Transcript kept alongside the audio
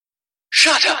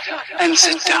Shut up and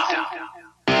sit down.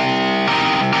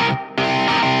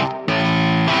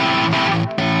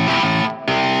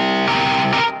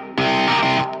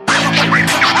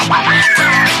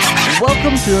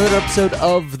 Welcome to another episode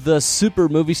of the Super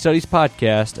Movie Studies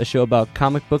Podcast, a show about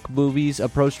comic book movies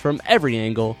approached from every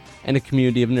angle and a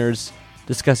community of nerds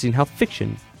discussing how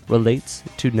fiction relates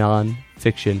to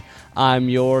non-fiction. I'm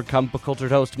your comic book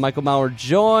cultured host, Michael Maurer,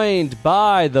 joined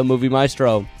by the movie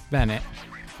maestro, Bennett.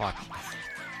 Fuck.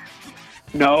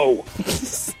 No.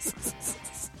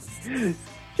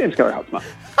 James Keller Houseman.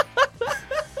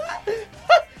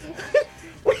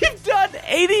 We've done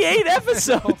 88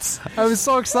 episodes. I was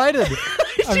so excited.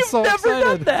 I'm You've so never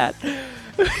excited. done that.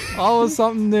 Always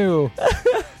something new.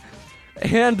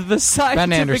 And the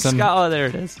scientific Anderson. scholar, there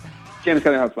it is. James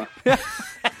Keller Houseman.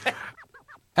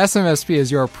 SMSP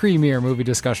is your premier movie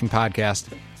discussion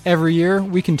podcast. Every year,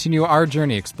 we continue our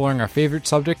journey exploring our favorite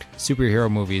subject,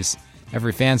 superhero movies.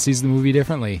 Every fan sees the movie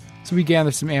differently, so we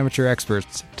gather some amateur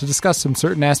experts to discuss some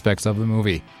certain aspects of the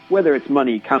movie. Whether it's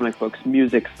money, comic books,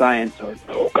 music, science, or,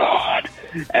 oh God,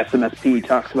 SMSP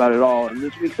talks about it all in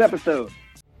this week's episode.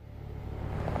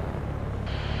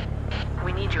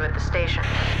 We need you at the station.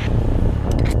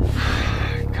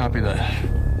 Copy that.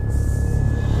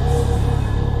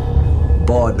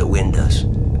 Board the windows.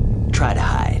 Try to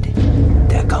hide.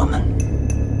 They're coming.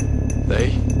 They?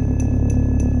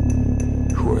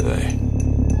 Who are they?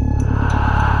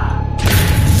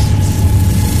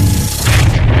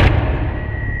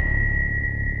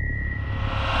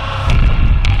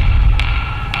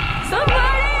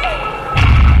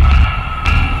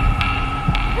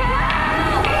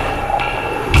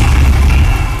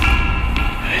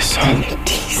 I saw them.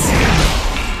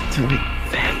 They're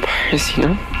like vampires, you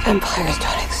know? Vampires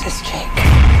don't exist,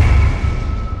 Jake.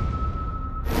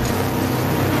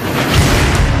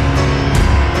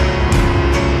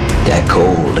 That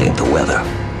cold ain't the weather.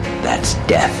 That's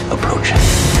death approaching.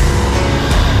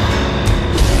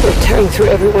 They're tearing through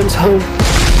everyone's home.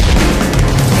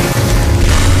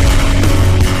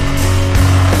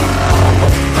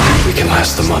 We can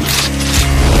last a month.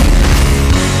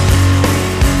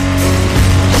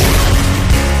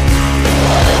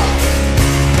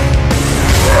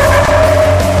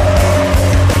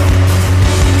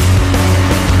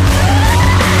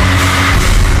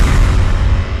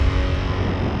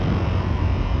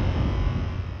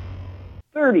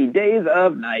 30 Days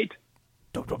of Night.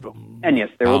 And yes,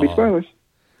 there will be spoilers.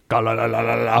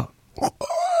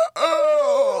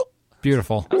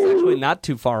 Beautiful. I was actually not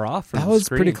too far off from That the was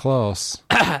screen. pretty close.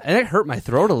 And it hurt my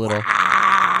throat a little.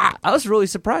 I was really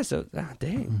surprised.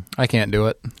 Dang. I can't do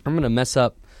it. I'm going to mess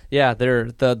up. Yeah,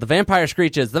 they're the vampire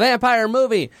screeches. The vampire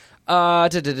movie.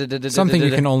 Something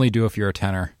you can only do if you're a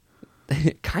tenor.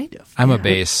 Kind of. I'm a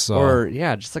bass, so... Or,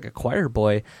 yeah, just like a choir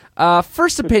boy.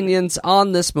 First opinions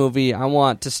on this movie, I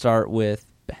want to start with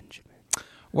Benjamin.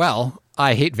 Well,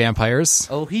 I hate vampires.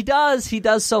 Oh, he does. He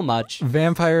does so much.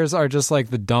 Vampires are just like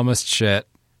the dumbest shit.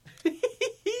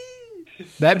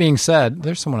 That being said,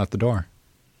 there's someone at the door.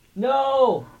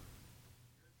 No.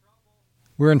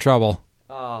 We're in trouble.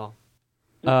 Oh.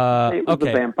 It was okay.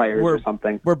 the vampires or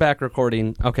something. We're back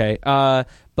recording. Okay.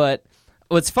 But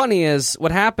what's funny is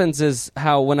what happens is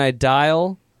how when I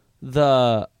dial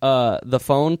the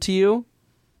phone to you,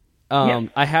 Yes.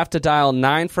 I have to dial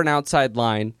 9 for an outside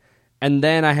line, and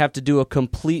then I have to do a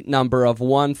complete number of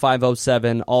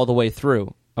 1507 all the way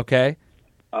through. Okay.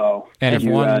 Oh. And did if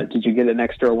you, one- did you get an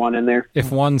extra one in there?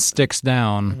 If one sticks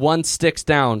down... One sticks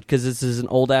down because this is an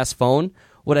old ass phone.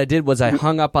 What I did was I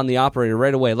hung up on the operator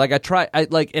right away. Like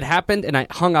it happened, and I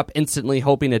hung up instantly,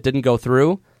 hoping it didn't go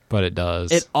through. But it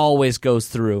does. It always goes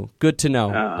through. Good to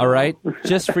know. All right,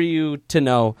 just for you to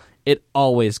know, it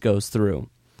always goes through.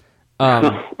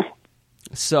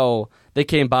 So they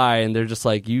came by and they're just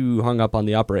like, "You hung up on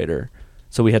the operator,"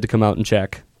 so we had to come out and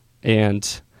check,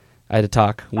 and I had to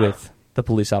talk with the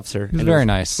police officer. He was very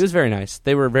nice. He was very nice.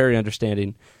 They were very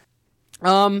understanding.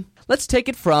 Let's take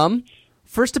it from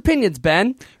first opinions,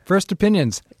 Ben. First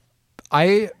opinions.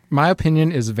 My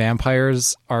opinion is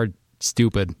vampires are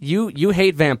stupid. You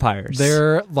hate vampires.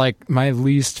 They're like my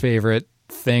least favorite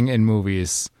thing in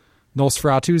movies.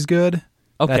 Nosferatu's good.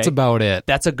 Okay. That's about it.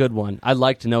 That's a good one. I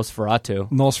liked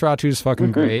Nosferatu. Nosferatu's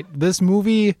fucking great. This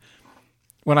movie,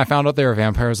 when I found out they were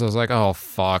vampires, I was like, oh,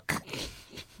 fuck.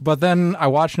 But then I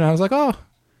watched it and I was like, oh,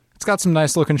 it's got some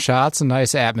nice looking shots, a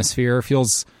nice atmosphere,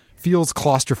 feels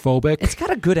claustrophobic. It's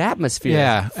got a good atmosphere.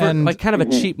 Yeah, for, and- like kind of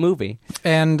a cheap movie.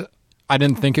 And I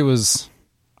didn't think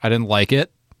I didn't like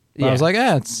it. But I was like,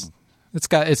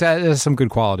 it has some good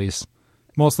qualities.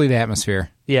 Mostly the atmosphere.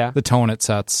 Yeah. The tone it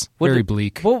sets. Very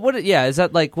bleak. What? Yeah. Is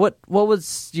that like what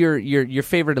was your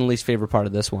favorite and least favorite part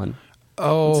of this one?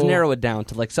 Oh, Let's narrow it down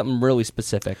to like something really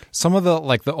specific. some of the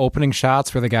like the opening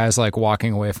shots where the guy's like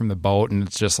walking away from the boat and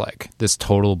it's just like this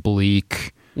total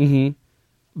bleak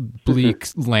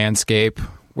landscape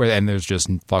and there's just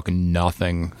fucking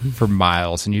nothing for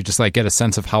miles, and you just like get a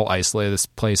sense of how isolated this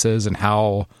place is and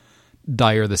how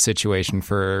dire the situation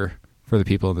for the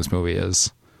people in this movie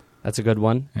is. That's a good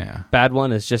one. Yeah. Bad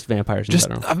one is just vampires in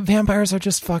general. Vampires are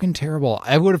just fucking terrible.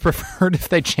 I would have preferred if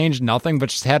they changed nothing but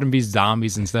just had them be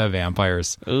zombies instead of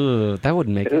vampires. Ooh, that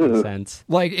wouldn't make any sense.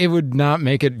 Like, it would not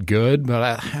make it good, but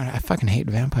I fucking hate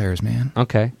vampires, man.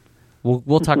 Okay.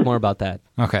 We'll talk more about that.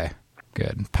 Okay,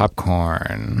 good.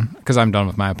 Popcorn. Because I'm done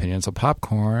with my opinion. So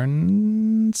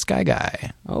popcorn, Sky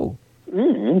Guy. Oh.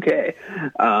 Okay.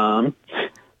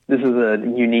 This is a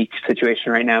unique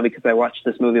situation right now because I watched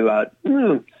this movie about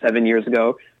 7 years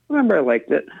ago. Remember, I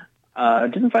liked it.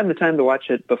 Didn't find the time to watch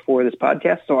it before this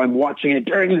podcast, so I'm watching it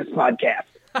during this podcast.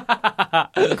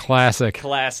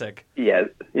 Classic. Yes.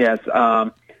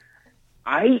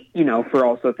 I, for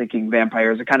also thinking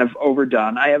vampires are kind of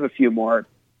overdone, I have a few more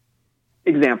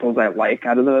examples I like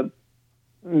out of the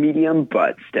medium,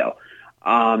 but still.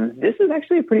 This is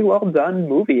actually a pretty well done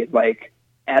movie. Like,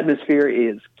 atmosphere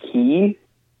is key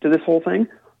to this whole thing.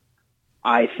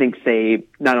 I think they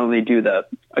not only do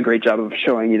a great job of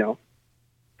showing,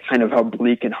 kind of how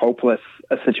bleak and hopeless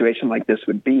a situation like this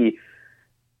would be.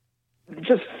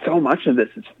 Just so much of this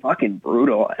is fucking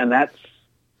brutal, and that's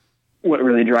what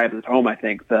really drives it home, I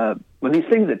think. When these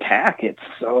things attack, it's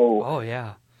so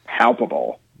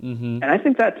palpable. Mm-hmm. And I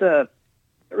think that it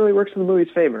really works in the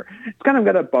movie's favor. It's kind of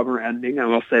got a bummer ending, I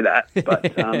will say that,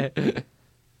 but a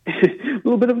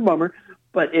little bit of a bummer,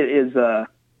 but it is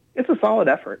it's a solid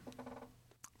effort.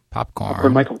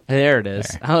 Popcorn. Michael. There it is.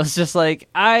 There. I was just like,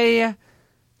 I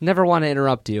never want to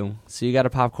interrupt you, so you got to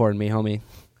popcorn me, homie.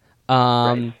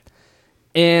 Right.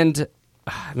 And,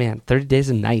 man, 30 Days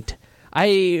a Night.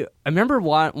 I remember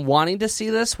wanting to see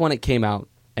this when it came out,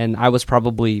 and I was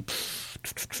probably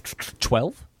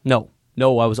 12? No,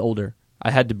 I was older.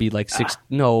 I had to be like 5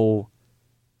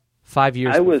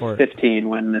 years before. I was 15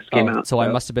 when this came out. So I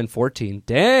must have been 14.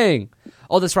 Dang.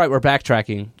 Oh, that's right. We're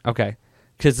backtracking. Okay.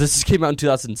 Because this came out in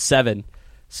 2007,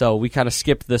 so we kind of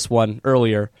skipped this one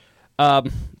earlier.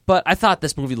 But I thought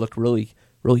this movie looked really,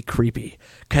 really creepy.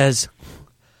 Because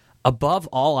above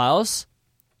all else,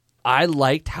 I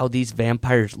liked how these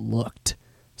vampires looked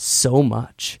so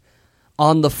much.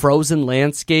 On the frozen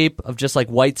landscape of just like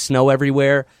white snow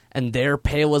everywhere, and they're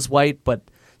pale as white, but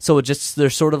so they're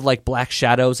sort of like black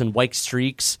shadows and white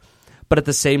streaks. But at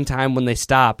the same time, when they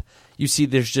stop, you see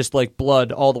there's just like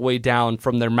blood all the way down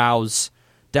from their mouths,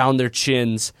 down their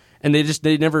chins, and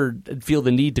they never feel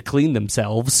the need to clean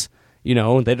themselves.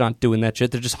 They're not doing that shit.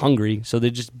 They're just hungry, so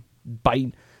they just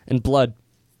bite and blood.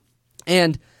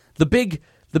 And the big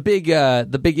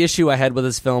issue I had with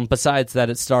this film, besides that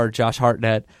it starred Josh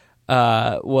Hartnett,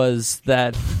 was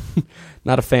that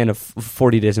not a fan of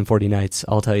 40 Days and 40 Nights.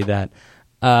 I'll tell you that.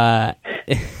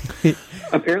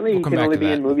 Apparently, he can only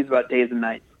be in movies about days and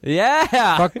nights.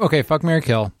 Yeah. Fuck, Marry,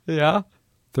 Kill. Yeah.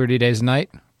 30 Days a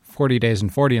Night, 40 Days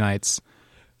and 40 Nights,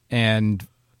 and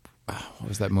what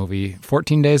was that movie?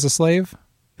 14 Days a Slave?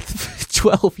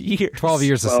 12 years. 12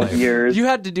 years a slave. 12 years. You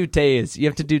had to do days. You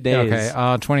have to do days.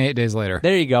 Okay, 28 Days Later.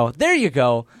 There you go. There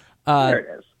it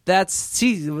is.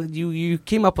 You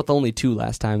came up with only 2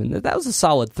 last time, and that was a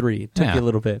solid 3. It took you a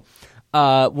little bit.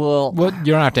 Well,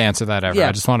 you don't have to answer that ever. Yeah,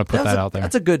 I just want to put that out there.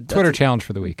 That's a good Twitter challenge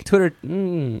for the week. Twitter.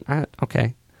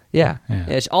 Okay. Yeah.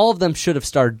 All of them should have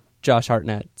starred Josh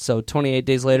Hartnett. So 28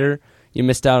 Days Later, you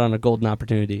missed out on a golden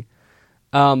opportunity.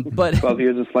 But 12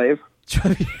 Years a Slave.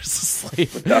 12 Years a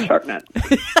Slave. With Josh Hartnett.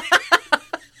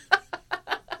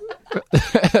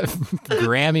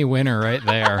 Grammy winner right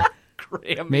there.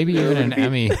 Grammy. Maybe even an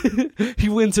Emmy. He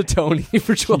wins a Tony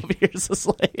for 12 Years a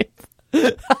Slave.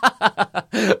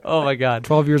 Oh my God.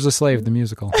 12 Years a Slave, the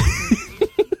musical.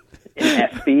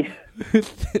 SB.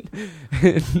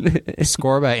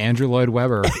 Score by Andrew Lloyd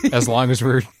Webber, as long as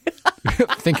we're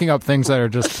thinking up things that are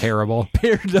just terrible.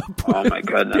 Paired up Oh my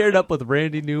goodness. Paired up with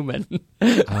Randy Newman.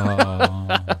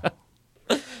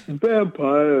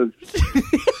 Vampires.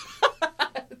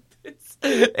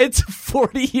 It's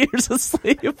 40 Years a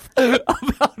Slave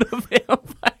about a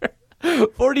vampire.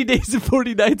 40 Days and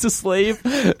 40 Nights a Slave.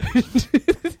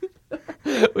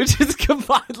 Which is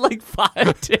combined like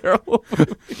 5 terrible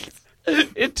movies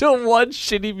into one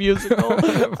shitty musical.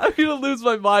 I'm going to lose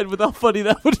my mind with how funny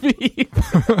that would be.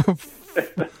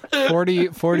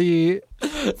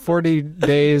 40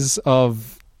 days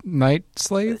of night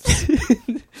slaves?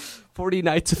 40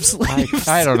 Nights of Slaves.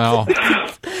 I don't know.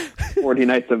 40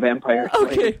 Nights of Vampire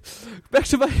Slaves. Okay, back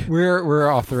to my... We're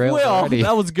off the rails Well, already.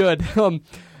 that was good.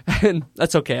 And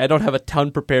that's okay. I don't have a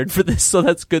ton prepared for this, so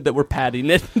that's good that we're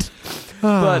padding it.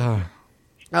 But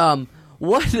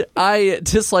what I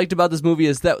disliked about this movie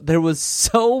is that there was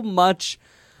so much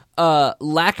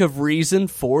lack of reason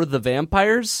for the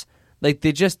vampires. Like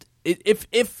they just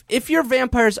if your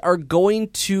vampires are going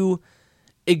to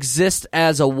exist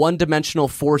as a one-dimensional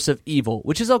force of evil,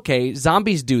 which is okay,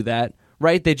 zombies do that,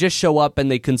 right? They just show up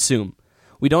and they consume.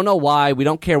 We don't know why. We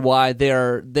don't care why. They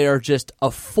are just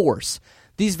a force.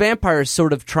 These vampires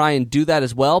sort of try and do that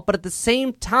as well, but at the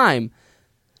same time,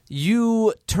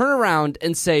 you turn around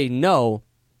and say, no,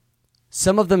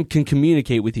 some of them can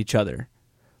communicate with each other.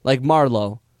 Like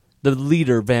Marlowe, the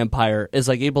leader vampire, is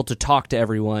like able to talk to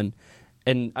everyone,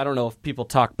 and I don't know if people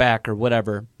talk back or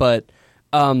whatever, but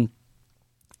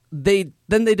they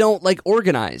don't like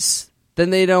organize.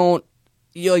 Then they don't,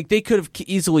 they could have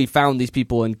easily found these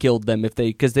people and killed them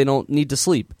because they don't need to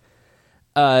sleep.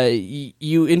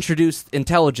 You introduce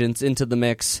intelligence into the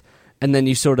mix, and then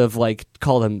you sort of like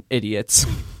call them idiots.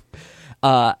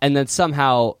 And then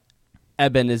somehow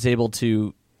Eben is able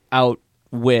to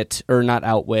outwit, or not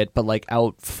outwit, but like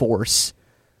outforce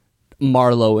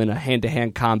Marlowe in a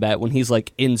hand-to-hand combat when he's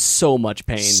like in so much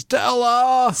pain.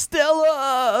 Stella!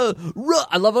 Run!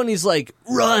 I love when he's like,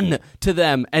 run to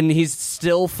them, and he's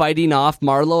still fighting off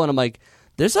Marlowe, and I'm like,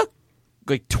 there's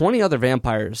like 20 other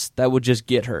vampires that would just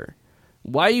get her.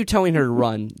 Why are you telling her to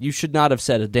run? You should not have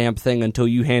said a damn thing until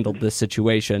you handled this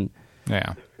situation.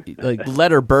 Yeah. Like,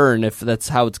 let her burn if that's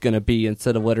how it's going to be,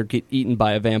 instead of let her get eaten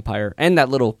by a vampire. And that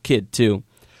little kid, too.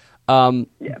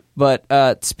 Yeah.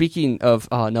 But speaking of...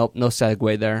 Oh, nope, no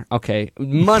segue there. Okay.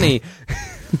 Money.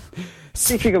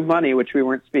 Speaking of money, which we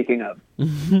weren't speaking of.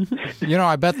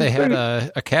 I bet they had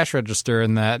a cash register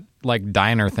in that like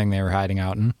diner thing they were hiding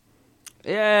out in.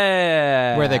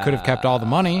 Yeah. Where they could have kept all the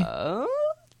money.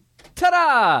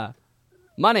 Ta-da!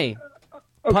 Money.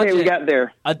 Okay, Budget. we got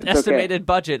there. An It's estimated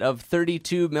budget of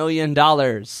 $32 million.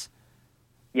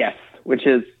 Yes, which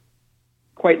is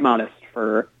quite modest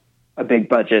for a big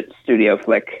budget studio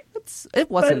flick. It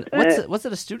wasn't. But, Was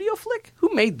it a studio flick?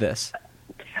 Who made this?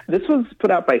 This was put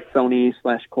out by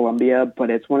Sony/Columbia, but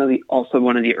it's also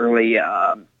one of the early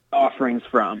offerings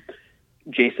from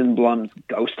Jason Blum's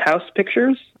Ghost House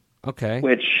Pictures. Okay.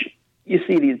 Which you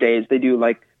see these days. They do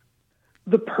like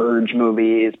the Purge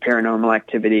movies, Paranormal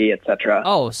Activity, etc.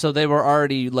 Oh, so they were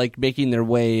already like making their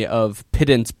way of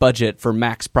pittance budget for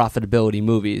max profitability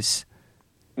movies.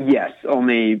 Yes,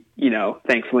 only,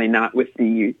 thankfully not with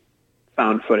the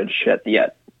found footage shit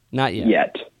yet. Not yet.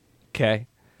 Yet. Okay.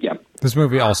 Yep. This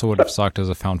movie also would have sucked as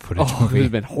a found footage Oh, it would movie.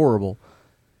 have been horrible.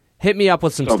 Hit me up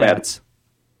with some So bad. stats.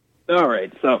 All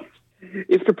right, so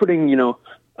if they're putting,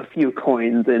 a few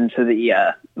coins into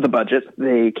the budget,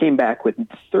 they came back with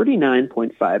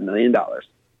 $39.5 million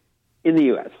in the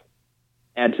U.S.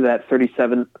 Add to that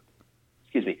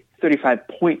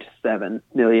 $35.7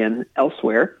 million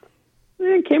elsewhere,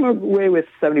 and came away with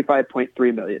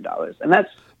 $75.3 million. And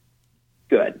that's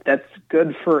good. That's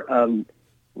good for a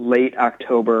late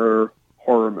October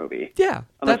horror movie. Yeah.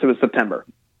 Unless it was September.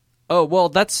 Oh,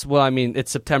 well, it's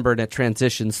September and it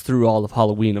transitions through all of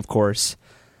Halloween, of course.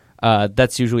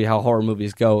 That's usually how horror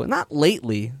movies go. Not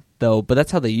lately, though, but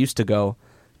that's how they used to go.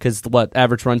 Because,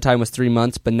 average runtime was 3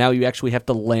 months, but now you actually have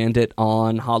to land it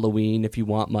on Halloween if you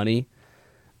want money.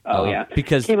 Oh, yeah.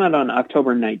 Because it came out on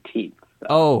October 19th. So.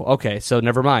 Oh, okay, so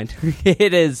never mind.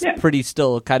 It is pretty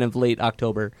still kind of late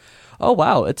October. Oh,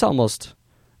 wow, it's almost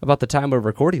about the time we're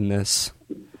recording this.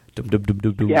 Dum, dum, dum,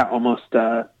 dum, dum. Yeah, almost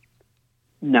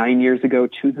 9 years ago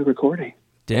to the recording.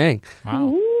 Dang.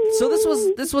 Wow. So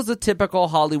this was a typical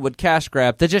Hollywood cash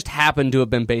grab that just happened to have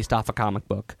been based off a comic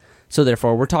book. So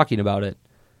therefore, we're talking about it.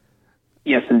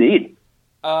 Yes, indeed.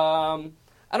 I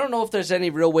don't know if there's any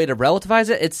real way to relativize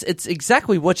it. It's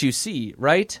exactly what you see,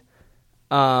 right?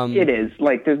 It is.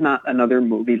 Like, there's not another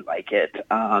movie like it.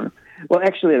 Well,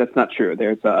 actually, that's not true.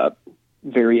 There's a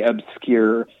very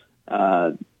obscure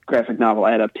graphic novel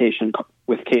adaptation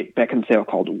with Kate Beckinsale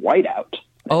called Whiteout.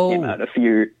 That came out a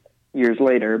few years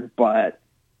later, but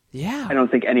yeah, I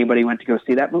don't think anybody went to go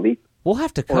see that movie. We'll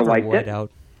have to cover Whiteout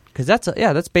because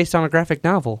that's based on a graphic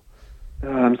novel.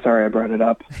 I'm sorry I brought it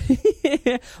up.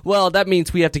 Well, that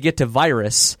means we have to get to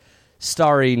Virus,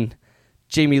 starring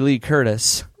Jamie Lee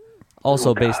Curtis,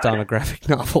 also based on a graphic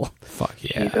novel. Fuck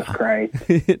yeah. Jesus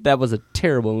Christ. That was a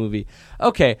terrible movie.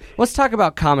 Okay, let's talk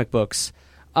about comic books.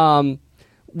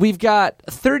 We've got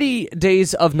 30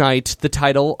 Days of Night, the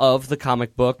title of the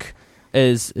comic book.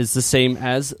 is the same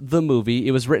as the movie.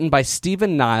 It was written by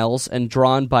Stephen Niles and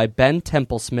drawn by Ben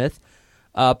Templesmith,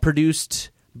 produced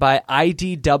by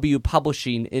IDW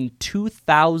Publishing in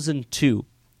 2002.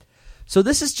 So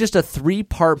this is just a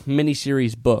 3-part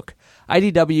miniseries book.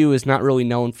 IDW is not really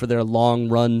known for their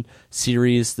long-run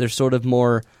series. They're sort of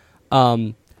more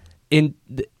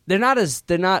they're not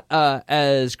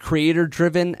as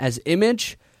creator-driven as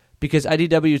Image, because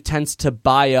IDW tends to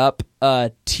buy up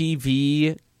kids'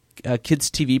 TV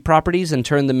properties and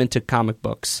turn them into comic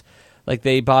books. Like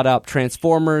they bought up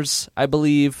Transformers, I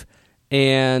believe,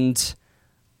 and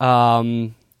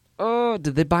did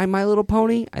they buy My Little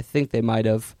Pony? I think they might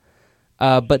have.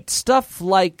 But stuff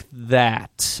like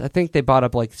that. I think they bought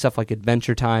up like stuff like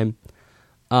Adventure Time.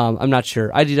 I'm not sure.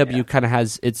 IDW kind of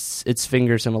has its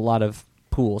fingers in a lot of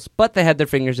pools, but they had their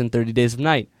fingers in 30 Days of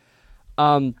Night.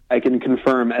 I can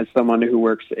confirm, as someone who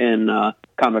works in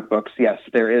comic books, yes,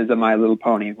 there is a My Little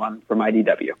Pony one from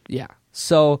IDW. Yeah.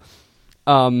 So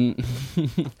I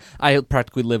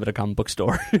practically live at a comic book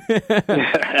store.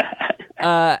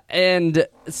 And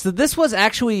so this was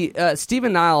actually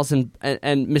Stephen Niles and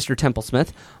Mr.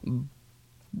 Templesmith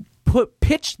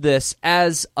pitched this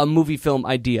as a movie film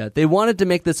idea. They wanted to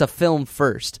make this a film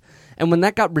first. And when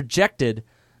that got rejected,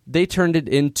 they turned it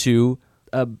into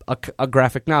a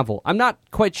graphic novel. I'm not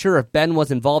quite sure if Ben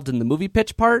was involved in the movie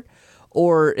pitch part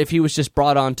or if he was just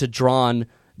brought on to draw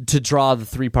the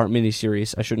 3-part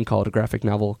miniseries. I shouldn't call it a graphic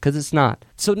novel because it's not.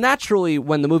 So naturally,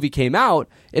 when the movie came out,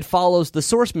 it follows the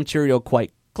source material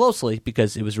quite closely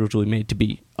because it was originally made to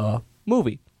be a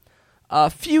movie. A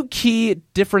few key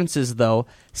differences, though.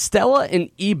 Stella and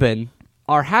Eben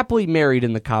are happily married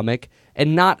in the comic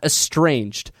and not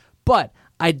estranged, but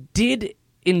I did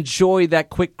enjoy that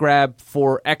quick grab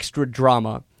for extra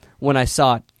drama when I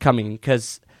saw it coming,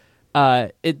 because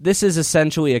this is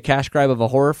essentially a cash grab of a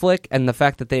horror flick, and the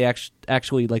fact that they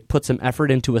actually like put some effort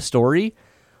into a story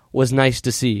was nice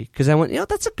to see, because I went,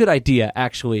 that's a good idea,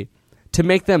 actually, to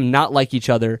make them not like each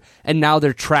other, and now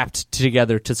they're trapped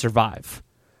together to survive.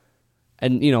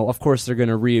 And, of course they're going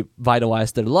to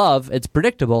revitalize their love. It's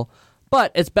predictable,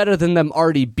 but it's better than them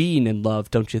already being in love,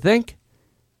 don't you think?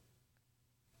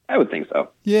 I would think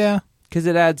so. Yeah. Because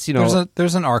it adds,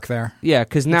 There's an arc there. Yeah,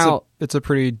 because now... It's a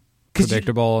pretty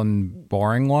predictable and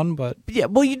boring one, but... Yeah,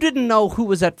 well, you didn't know who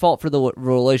was at fault for the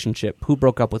relationship, who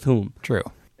broke up with whom. True.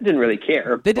 I didn't really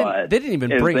care. They didn't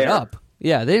even bring it up.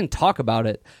 Yeah, they didn't talk about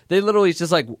it. They literally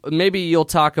just like, maybe you'll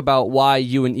talk about why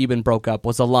you and Eben broke up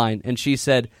was a line. And she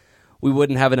said, we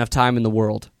wouldn't have enough time in the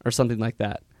world, or something like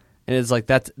that. And it's like,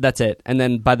 that's it. And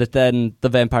then then the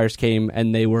vampires came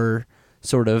and they were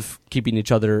sort of keeping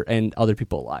each other and other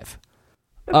people alive.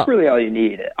 That's really all you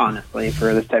need, honestly,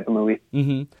 for this type of movie.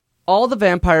 Mm-hmm. All the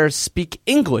vampires speak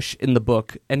English in the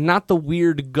book, and not the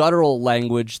weird guttural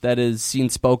language that is seen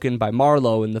spoken by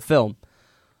Marlowe in the film.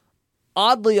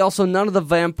 Oddly, also, none of the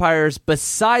vampires,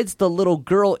 besides the little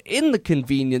girl in the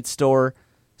convenience store,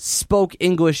 spoke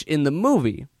English in the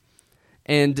movie.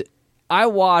 And I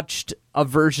watched a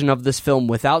version of this film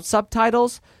without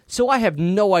subtitles, so I have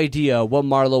no idea what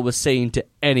Marlowe was saying to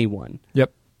anyone.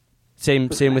 Yep. Same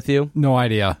with you? No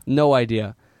idea. No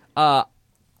idea. I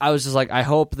was just like, I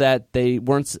hope that they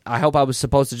weren't... I hope I was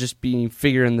supposed to just be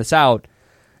figuring this out,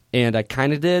 and I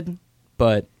kind of did,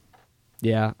 but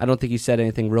yeah, I don't think he said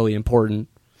anything really important.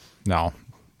 No.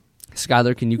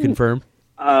 Skylar, can you confirm?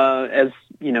 As,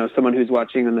 someone who's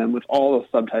watching them with all the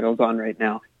subtitles on right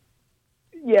now,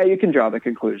 yeah, you can draw the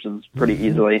conclusions pretty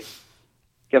easily.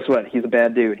 Guess what? He's a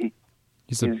bad dude.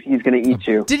 He's going to eat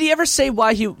you. Did he ever say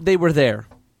why they were there?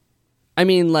 I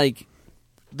mean, like,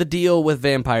 the deal with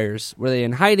vampires. Were they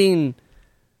in hiding?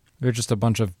 They're just a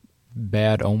bunch of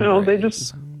bad hombres. No, they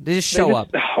just show up.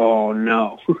 Oh,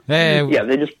 no. Hey, yeah,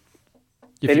 they just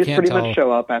pretty much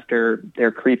show up after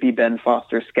their creepy Ben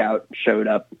Foster scout showed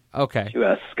up. Okay.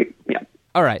 Yeah.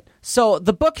 All right. So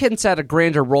the book hints at a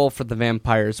grander role for the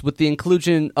vampires with the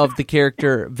inclusion of the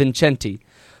character Vincenti,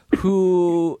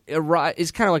 who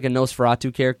is kind of like a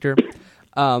Nosferatu character.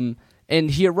 And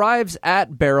he arrives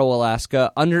at Barrow,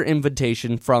 Alaska, under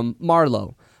invitation from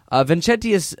Marlowe.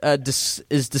 Vincenti is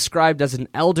described as an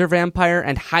elder vampire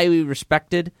and highly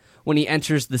respected when he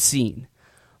enters the scene.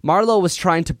 Marlowe was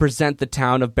trying to present the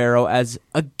town of Barrow as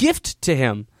a gift to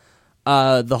him.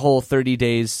 The whole 30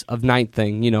 Days of Night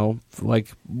thing, like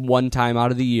one time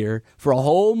out of the year, for a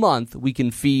whole month, we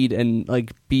can feed and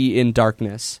like be in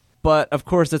darkness. But, of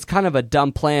course, it's kind of a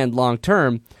dumb plan long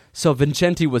term, so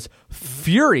Vincenti was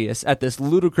furious at this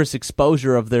ludicrous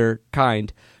exposure of their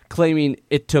kind, claiming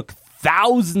it took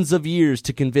thousands of years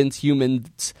to convince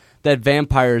humans that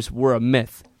vampires were a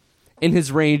myth. In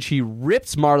his rage, he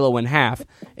rips Marlowe in half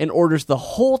and orders the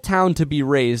whole town to be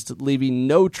razed, leaving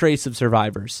no trace of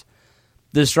survivors.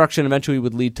 The destruction eventually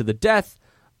would lead to the death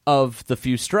of the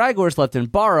few stragglers left in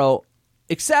Barrow,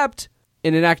 except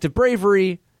in an act of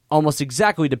bravery, almost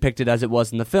exactly depicted as it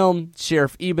was in the film,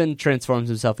 Sheriff Eben transforms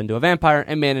himself into a vampire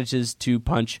and manages to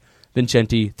punch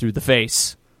Vincenti through the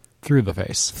face. Through the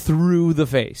face. Through the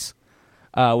face,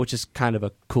 which is kind of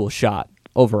a cool shot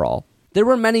overall. There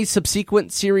were many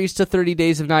subsequent series to 30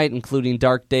 Days of Night, including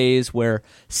Dark Days, where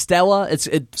Stella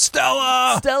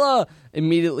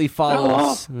immediately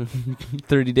follows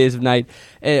 30 Days of Night,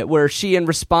 where she, in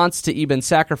response to Eben's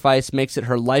sacrifice, makes it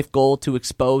her life goal to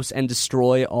expose and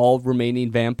destroy all remaining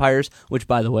vampires, which,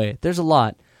 by the way, there's a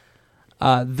lot.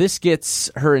 This gets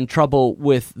her in trouble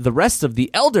with the rest of the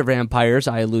elder vampires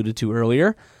I alluded to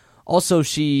earlier. Also,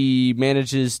 she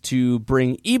manages to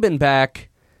bring Eben back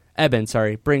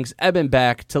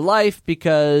to life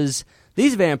because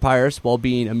these vampires, while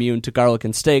being immune to garlic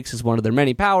and steaks as one of their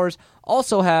many powers,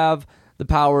 also have the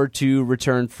power to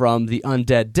return from the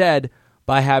undead dead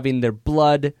by having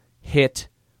blood hit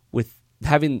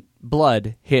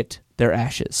their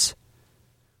ashes.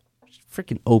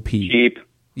 Freaking OP. Cheap.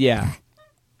 Yeah.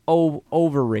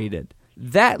 Overrated.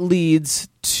 That leads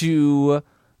to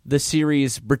the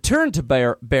series Return to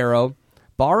Barrow,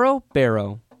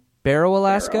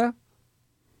 Alaska?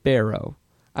 Barrow.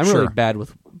 I'm really bad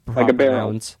with proper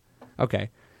nouns. Okay.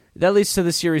 That leads to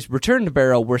the series Return to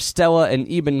Barrow, where Stella and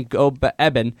Eben go back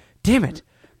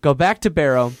to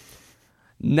Barrow.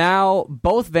 Now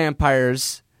both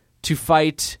vampires to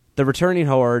fight the returning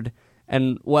horde.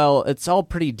 And, well, it's all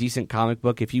pretty decent comic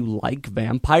book if you like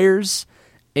vampires.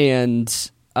 And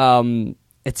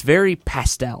it's very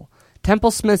pastel.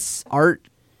 Temple Smith's art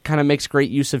kind of makes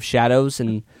great use of shadows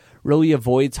and really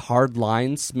avoids hard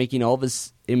lines, making all of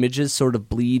his images sort of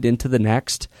bleed into the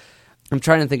next. I'm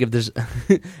trying to think if there's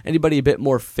anybody a bit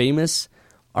more famous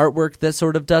artwork that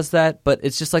sort of does that, but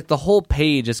it's just like the whole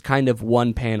page is kind of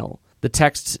one panel. The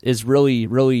text is really,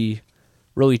 really,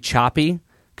 really choppy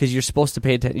because you're supposed to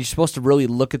pay attention. You're supposed to really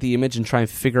look at the image and try and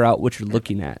figure out what you're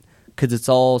looking at because it's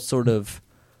all sort of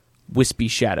wispy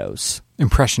shadows.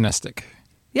 Impressionistic.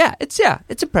 Yeah, it's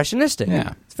impressionistic.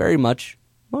 Yeah. It's very much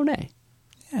Monet.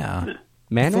 Yeah.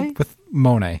 Manet? With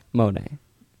Monet.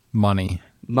 Money.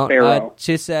 Pharaoh.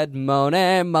 She said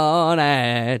Monet. Da,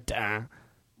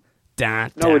 da,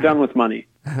 No, we're done with money.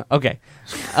 Okay.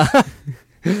 All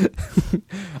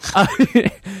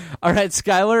right,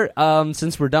 Skylar,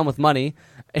 since we're done with money,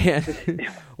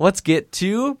 let's get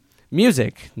to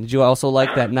music. Did you also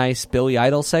like that nice Billy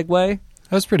Idol segue?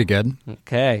 That was pretty good.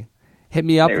 Okay. Hit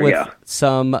me up There we with go.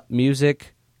 some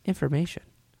music information.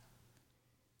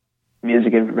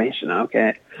 Music information,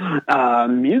 okay.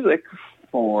 Music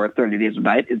for 30 Days of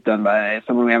Night is done by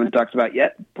someone we haven't talked about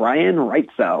yet, Brian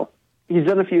Wrightsell. He's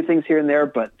done a few things here and there,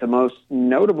 but the most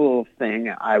notable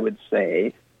thing, I would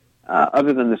say,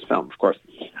 other than this film, of course,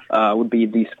 would be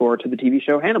the score to the TV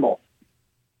show Hannibal,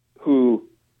 who,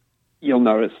 you'll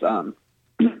notice,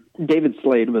 David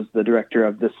Slade was the director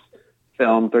of this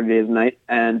film, 30 Days of Night,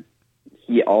 and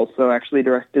he also actually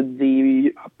directed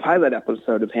the pilot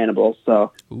episode of Hannibal.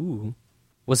 So, Ooh.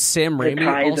 Was Sam The Raimi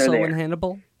ties are also there. in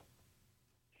Hannibal?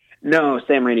 no,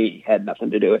 Sam Raimi had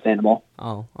nothing to do with Hannibal.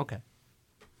 Oh, okay.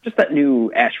 Just that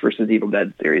new Ash vs. Evil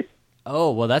Dead series.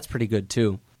 Oh, well, that's pretty good,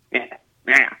 too. Yeah.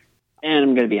 And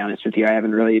I'm going to be honest with you, I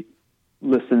haven't really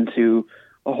listened to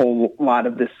a whole lot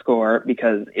of this score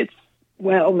because it's,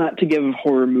 well, not to give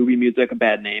horror movie music a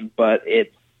bad name, but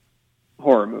it's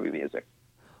horror movie music.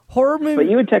 Horror movie... But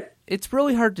you would It's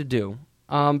really hard to do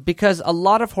because a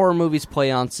lot of horror movies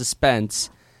play on suspense,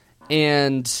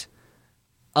 and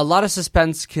a lot of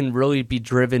suspense can really be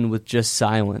driven with just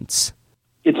silence.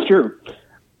 It's true.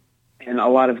 And a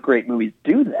lot of great movies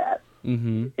do that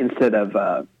instead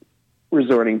of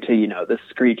resorting to, the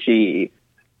screechy,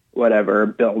 whatever,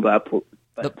 build up.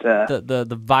 But,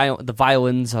 The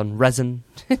violins on resin.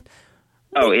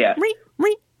 oh, yeah.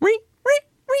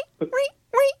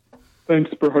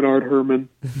 Thanks, Bernard Herrmann.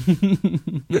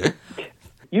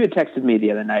 You had texted me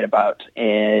the other night about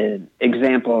an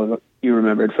example you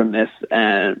remembered from this,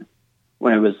 and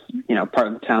when it was, part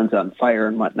of the town's on fire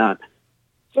and whatnot.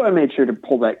 So I made sure to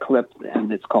pull that clip,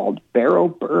 and it's called Barrow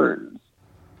Burns.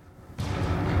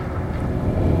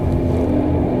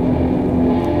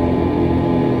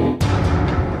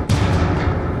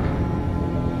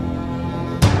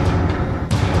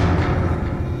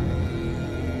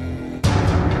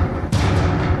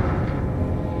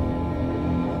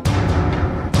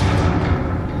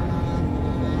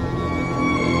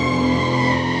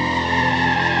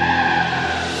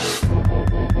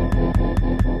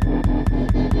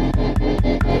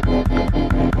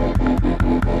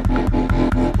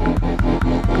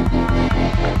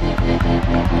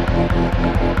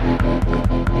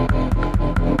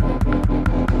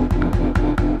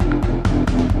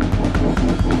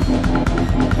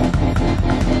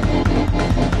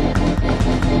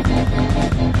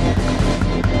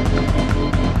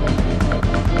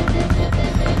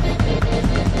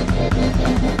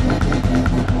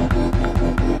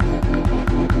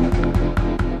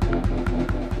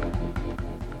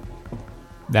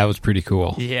 That was pretty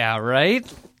cool. Yeah, right?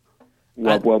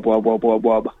 Wub, wub, wub, wub, wub,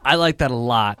 wub. I like that a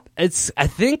lot. I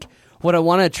think what I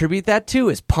want to attribute that to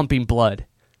is pumping blood.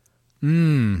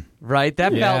 Right?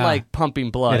 That felt like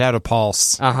pumping blood. It had a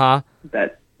pulse. Uh-huh.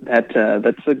 That's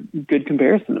a good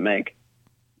comparison to make.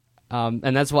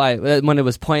 And that's why when it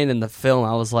was playing in the film,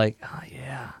 I was like, oh,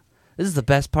 yeah, this is the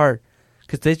best part.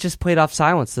 Because they just played off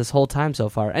silence this whole time so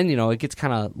far. And, it gets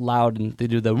kind of loud, and they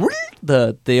do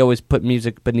they always put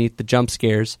music beneath the jump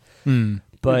scares.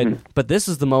 But this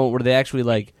is the moment where they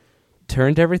actually,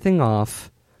 turned everything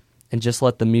off and just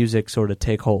let the music sort of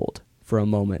take hold for a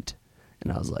moment.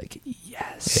 And I was like,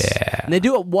 yes. Yeah. And they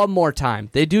do it one more time.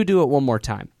 They do it one more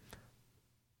time.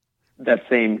 That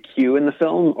same cue in the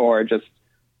film, or just...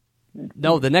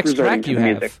 No, the next resorting track to you the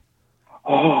have. music?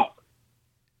 Oh,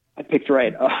 I picked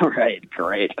right. All right,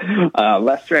 great.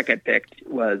 Last track I picked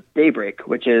was Daybreak,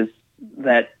 which is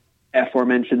that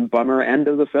aforementioned bummer end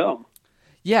of the film.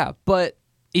 Yeah, but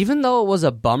even though it was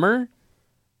a bummer,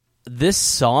 this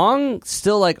song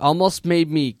still almost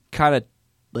made me kind of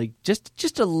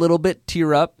just a little bit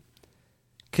tear up,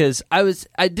 because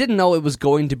I didn't know it was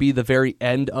going to be the very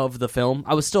end of the film.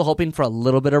 I was still hoping for a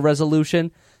little bit of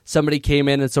resolution. Somebody came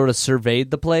in and sort of surveyed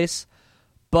the place,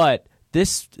 but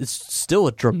this is still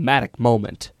a dramatic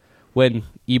moment when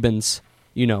Eben's,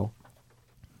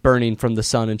 burning from the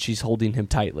sun and she's holding him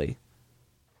tightly.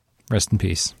 Rest in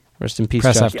peace. Rest in peace,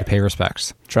 Press Josh. F to pay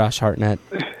respects. Josh Hartnett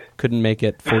couldn't make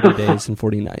it 40 days and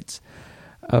 40 nights.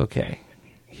 Okay.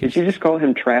 Did you just call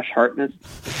him Trash Hartnett?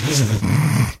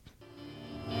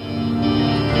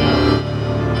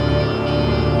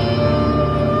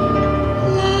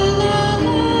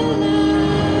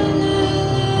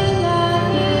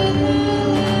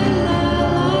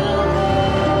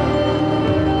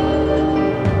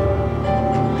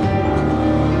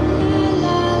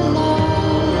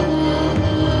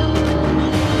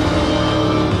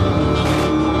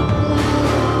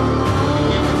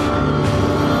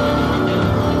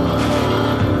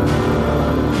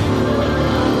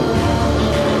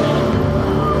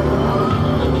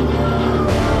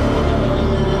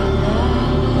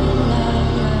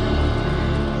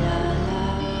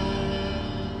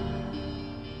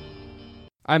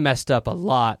 I messed up a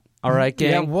lot. All right,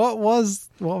 gang? Yeah, what was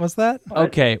that?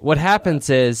 Okay, what happens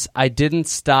is I didn't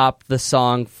stop the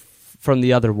song from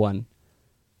the other one.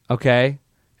 Okay?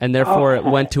 And therefore it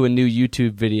went to a new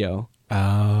YouTube video.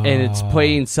 Oh. And it's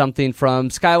playing something from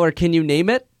Skylar, can you name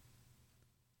it?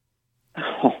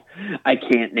 Oh, I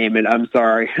can't name it. I'm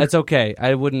sorry. That's okay.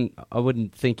 I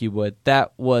wouldn't think you would.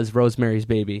 That was Rosemary's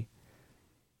Baby.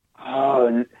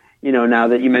 Oh, now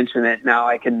that you mention it, now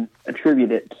I can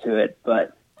attribute it to it.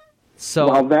 But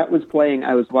while that was playing,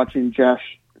 I was watching Trash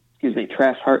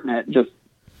Hartnett just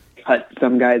cut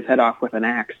some guy's head off with an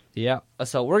axe. Yeah.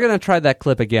 So we're going to try that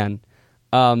clip again.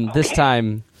 This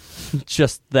time,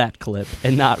 just that clip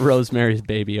and not Rosemary's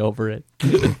Baby over it.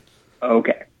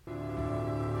 Okay.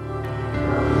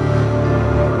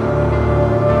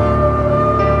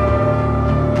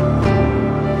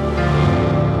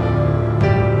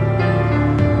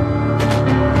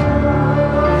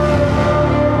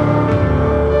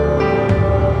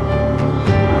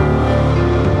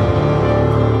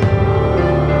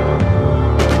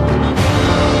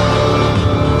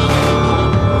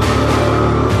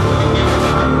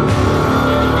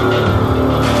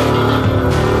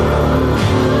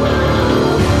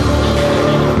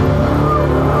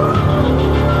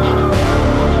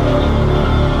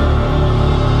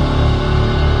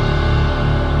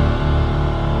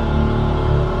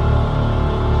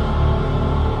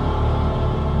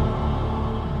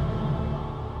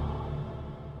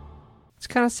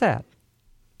 Kind of sad.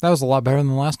 That was a lot better than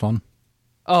the last one.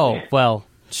 Oh, well,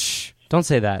 shh, don't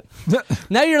say that.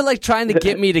 Now you're trying to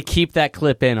get me to keep that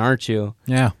clip in, aren't you?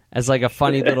 Yeah. As a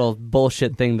funny little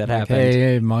bullshit thing that happened.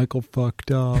 Hey, Michael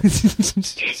fucked up.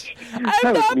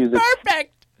 I'm not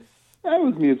perfect. That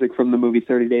was music from the movie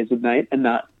 30 Days of Night and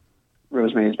not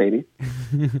Rosemary's Baby.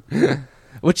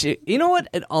 Which, you know what?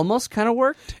 It almost kind of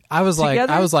worked. I was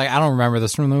together. I don't remember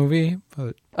this from the movie,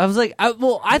 but I was like, I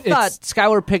thought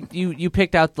Skylar picked you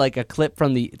picked out a clip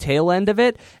from the tail end of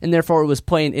it, and therefore it was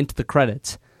playing into the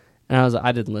credits. And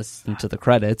I didn't listen to the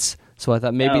credits, so I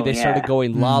thought maybe they started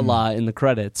going la la in the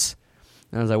credits.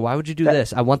 And I was like, why would you do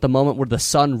this? I want the moment where the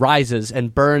sun rises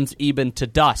and burns Eben to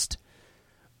dust.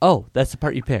 Oh, that's the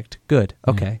part you picked. Good.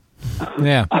 Okay.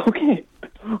 Yeah. Okay.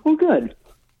 Well, good.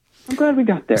 I'm glad we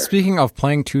got there. Speaking of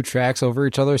playing two tracks over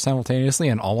each other simultaneously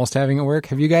and almost having it work,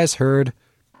 have you guys heard?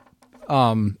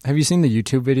 Have you seen the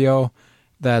YouTube video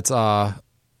that's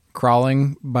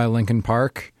Crawling by Linkin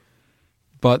Park?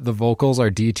 but the vocals are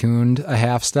detuned a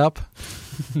half step.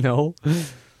 No.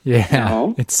 Yeah,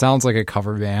 No. it sounds like a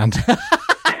cover band.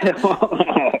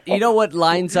 You know what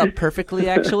lines up perfectly,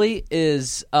 actually,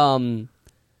 is DMX's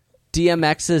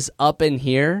Up in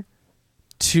Here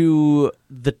to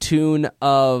the tune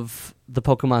of the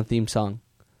Pokemon theme song.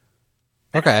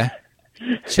 Okay.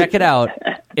 Check it out.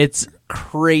 It's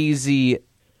crazy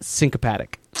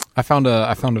syncopatic. I found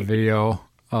a video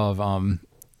of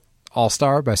All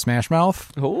Star by Smash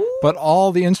Mouth, but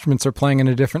all the instruments are playing in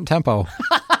a different tempo.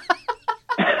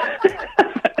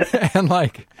 And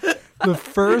like the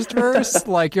first verse,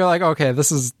 like you're like, okay,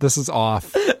 this is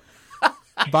off.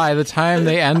 By the time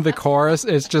they end the chorus,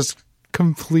 it's just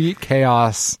complete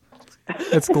chaos.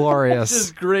 It's glorious. This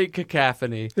is great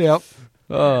cacophony. Yep.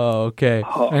 Oh, okay.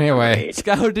 Anyway,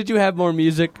 Scout, did you have more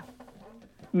music?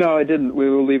 No, I didn't. We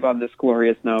will leave on this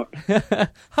glorious note.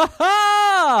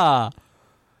 Ha-ha!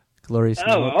 Glorious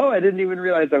note. Oh, I didn't even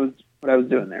realize that was what I was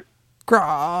doing there.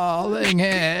 crawling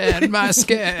in my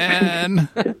skin.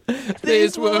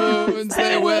 These wounds,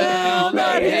 they will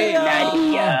not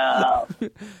heal.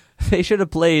 They should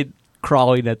have played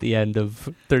Crawling at the end of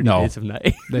 30 No. Days of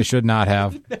Night. They should not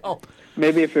have. No.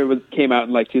 Maybe if it came out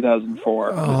in like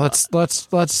 2004. Oh, let's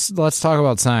talk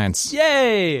about science.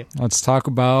 Yay! Let's talk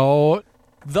about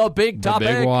The big the topic.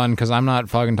 big one, because I'm not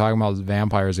fucking talking about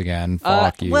vampires again.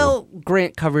 Fuck you. Well,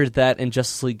 Grant covered that in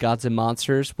Justice League Gods and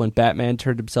Monsters when Batman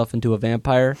turned himself into a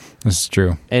vampire. This is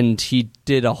true. And he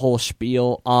did a whole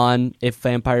spiel on if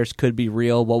vampires could be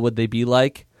real, what would they be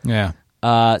like? Yeah.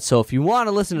 So if you want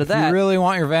to listen to If that, you really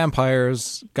want your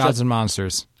vampires, Gods and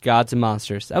Monsters. Gods and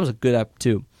Monsters. That was a good ep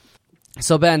too.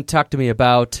 So Ben, talk to me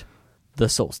about The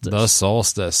Solstice. The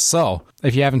Solstice. So,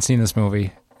 if you haven't seen this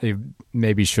movie, you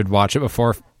maybe should watch it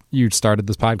before you started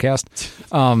this podcast.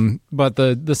 But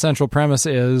the central premise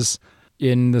is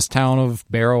in this town of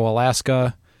Barrow,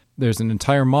 Alaska, there's an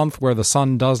entire month where the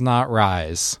sun does not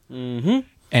rise. Mm-hmm.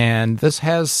 And this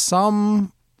has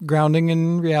some grounding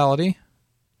in reality.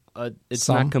 It's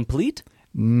Some. not complete?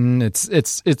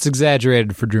 It's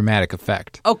exaggerated for dramatic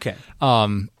effect. Okay.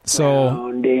 So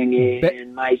Pounding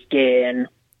in my skin.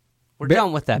 We're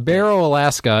done with that. Barrow,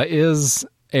 Alaska is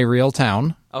a real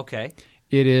town. Okay.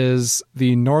 It is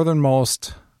the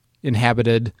northernmost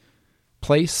inhabited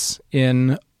place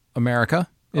in America,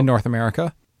 in North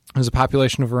America. There's a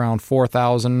population of around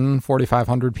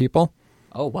 4,500 people.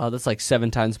 Oh, wow. That's like 7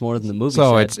 times more than the movie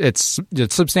So said. it's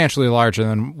substantially larger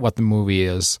than what the movie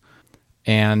is.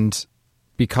 And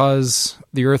because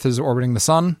the Earth is orbiting the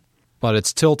sun, but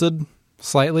it's tilted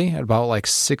slightly at about like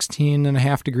 16 and a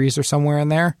half degrees or somewhere in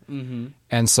there. Mm-hmm.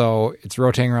 And so it's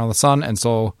rotating around the sun. And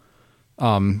so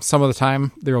some of the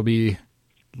time there will be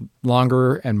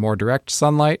longer and more direct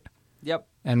sunlight. Yep.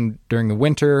 And during the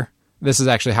winter, this is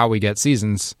actually how we get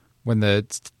seasons. When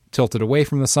it's tilted away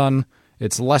from the sun,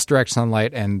 it's less direct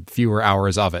sunlight and fewer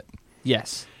hours of it.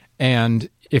 Yes. And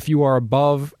if you are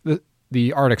above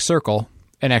the Arctic Circle,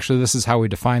 and actually this is how we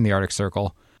define the Arctic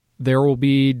Circle, there will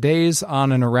be days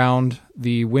on and around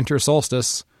the winter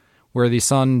solstice where the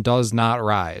sun does not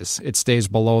rise. It stays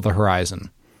below the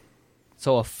horizon.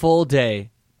 So a full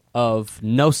day of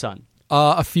no sun.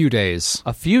 A few days.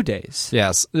 A few days.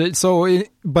 Yes. So,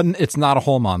 but it's not a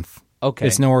whole month. Okay.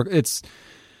 It's nowhere. It's,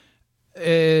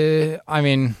 I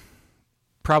mean,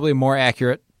 probably more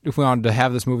accurate. If we wanted to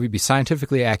have this movie be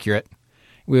scientifically accurate,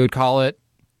 we would call it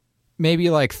maybe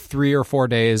like 3 or 4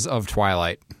 days of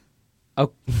twilight.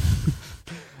 Oh.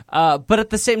 But at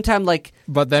the same time, like...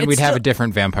 But then it's we'd have still- a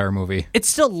different vampire movie. It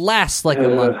still lasts like a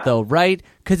month, though, right?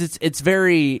 Because it's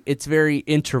very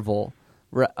interval.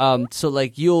 So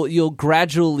like you'll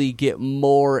gradually get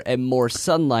more and more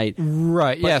sunlight.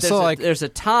 Right. But Yeah. So like, there's a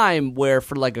time where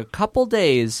for like a couple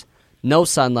days, no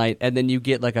sunlight, and then you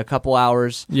get like a couple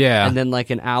hours. Yeah. And then like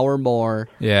an hour more.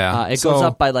 Yeah. It So- goes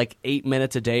up by like 8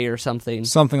 minutes a day or something.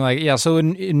 something like, yeah. So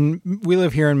in we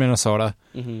live here in Minnesota,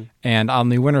 and on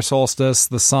the winter solstice,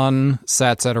 the sun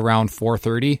sets at around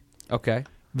 4:30. Okay.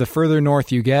 The further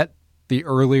north you get, the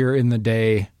earlier in the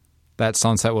day that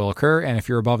sunset will occur, and if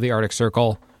you're above the Arctic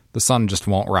Circle, the sun just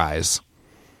won't rise.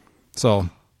 So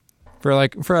for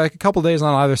like a couple days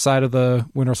on either side of the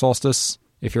winter solstice,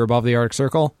 if you're above the Arctic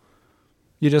Circle,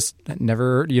 you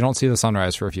don't see the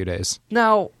sunrise for a few days.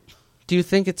 Now, do you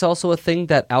think it's also a thing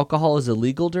that alcohol is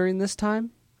illegal during this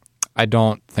time? I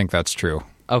don't think that's true.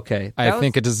 Okay. I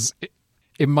think it is.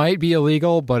 It might be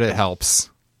illegal, but it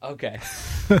helps. Okay.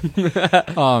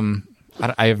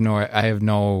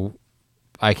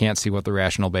 I can't see what the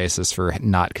rational basis for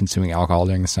not consuming alcohol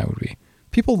during this time would be.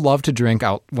 People love to drink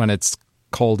out when it's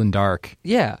cold and dark.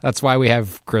 Yeah. That's why we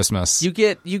have Christmas. You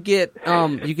get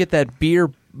that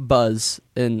beer buzz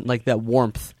and like that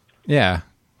warmth. Yeah.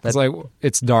 It's like,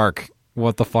 it's dark.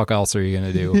 What the fuck else are you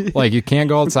going to do? Like, you can't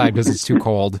go outside because it's too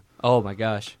cold. Oh my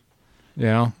gosh. You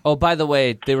know? Oh, by the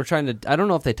way, they were trying to, I don't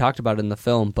know if they talked about it in the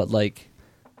film, but like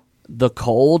the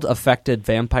cold affected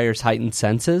vampires' heightened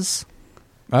senses.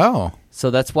 Oh.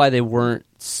 So that's why they weren't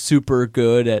super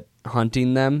good at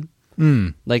hunting them.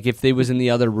 Like if they was in the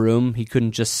other room, he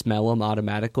couldn't just smell them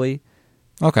automatically.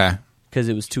 Okay. Because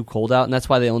it was too cold out, and that's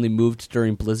why they only moved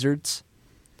during blizzards.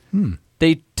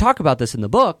 They talk about this in the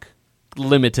book,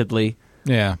 limitedly.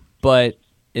 Yeah. But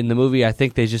in the movie, I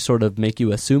think they just sort of make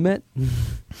you assume it.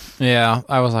 Yeah.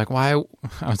 I was like, why?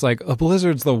 I was like, a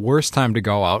blizzard's the worst time to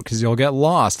go out because you'll get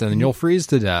lost and then you'll freeze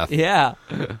to death. Yeah.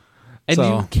 And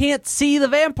you can't see the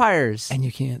vampires. And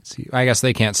you can't see. I guess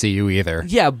they can't see you either.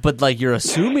 Yeah, but like you're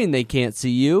assuming they can't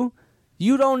see you.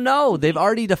 You don't know. They've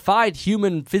already defied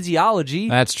human physiology.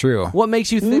 That's true. What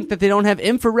makes you think that they don't have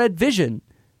infrared vision?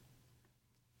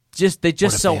 They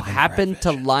just so happen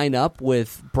to line up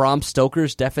with Bram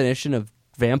Stoker's definition of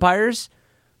vampires,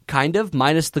 kind of,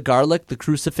 minus the garlic, the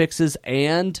crucifixes,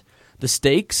 and the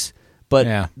stakes.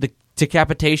 But the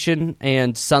decapitation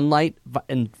and sunlight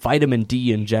and vitamin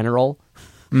D in general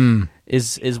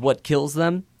is what kills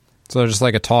them. So just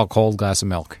like a tall, cold glass of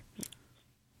milk.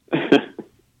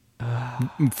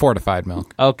 Fortified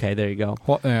milk. Okay, there you go.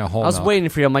 Whole I was milk. waiting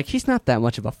for you. I'm like, he's not that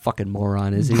much of a fucking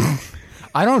moron, is he?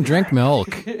 I don't drink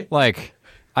milk. Like,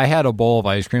 I had a bowl of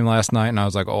ice cream last night, and I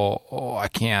was like, oh, I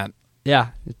can't. Yeah,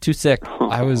 too sick.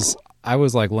 I was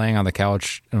like laying on the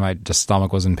couch, and my just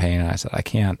stomach was in pain, and I said, I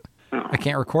can't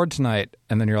record tonight.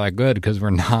 And then you're like, good, because we're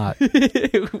not.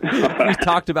 We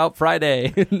talked about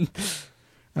Friday.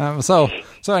 So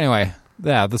anyway,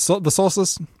 yeah, the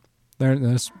solstice.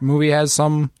 This movie has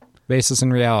some basis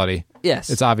in reality.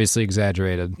 Yes, it's obviously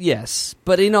exaggerated. Yes,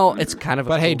 but it's kind of.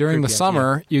 But hey, during the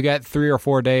summer, you get 3 or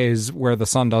 4 days where the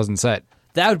sun doesn't set.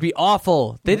 That would be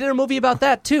awful. They did a movie about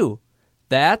that too.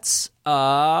 That's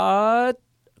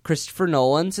Christopher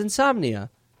Nolan's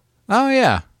Insomnia. Oh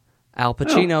yeah. Al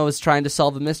Pacino is trying to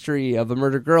solve a mystery of a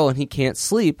murdered girl, and he can't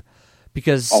sleep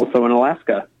because also in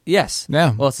Alaska. Yes.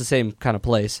 Yeah. Well, it's the same kind of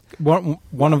place. One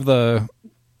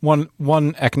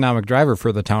economic driver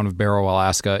for the town of Barrow,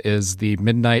 Alaska, is the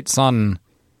Midnight Sun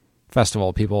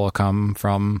Festival. People will come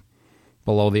from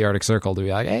below the Arctic Circle to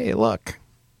be like, hey, look,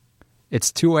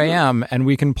 it's 2 a.m. and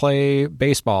we can play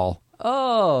baseball.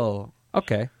 Oh,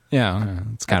 okay. Yeah,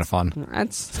 it's kind of fun.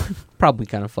 That's probably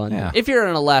kind of fun. Yeah. If you're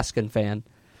an Alaskan fan.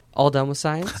 All done with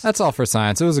science? That's all for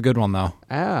science. It was a good one, though.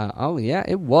 Oh yeah,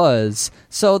 it was.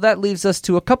 So that leaves us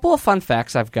to a couple of fun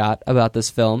facts I've got about this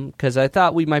film, because I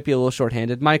thought we might be a little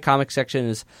shorthanded. My comic section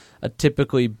is a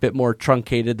typically bit more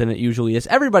truncated than it usually is.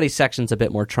 Everybody's section's a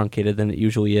bit more truncated than it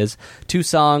usually is. 2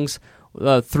 songs,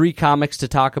 3 comics to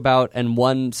talk about, and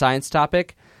 1 science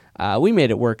topic. We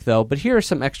made it work, though, but here are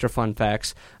some extra fun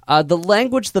facts. The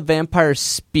language the vampires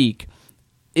speak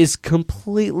is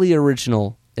completely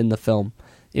original in the film.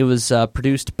 It was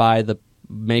produced by the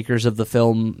makers of the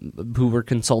film who were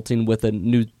consulting with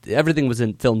everything was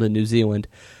filmed in New Zealand,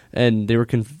 and they were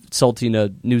consulting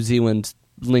a New Zealand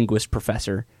linguist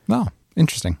professor. Oh,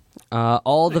 interesting.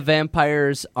 All the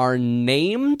vampires are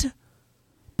named,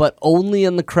 but only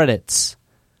in the credits.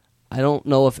 I don't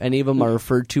know if any of them are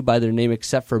referred to by their name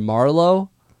except for Marlowe,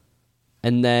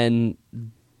 but in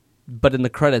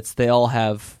the credits they all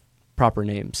have proper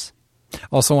names.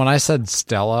 Also, when I said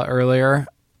Stella earlier,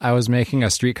 I was making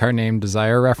a Streetcar Named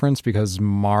Desire reference because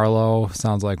Marlowe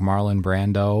sounds like Marlon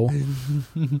Brando.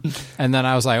 And then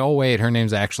I was like, oh, wait, her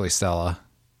name's actually Stella.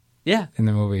 Yeah. In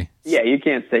the movie. Yeah, you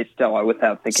can't say Stella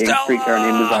without thinking Streetcar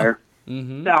Named Desire.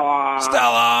 Mm-hmm.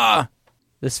 Stella!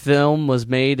 This film was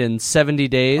made in 70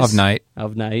 days. Of night.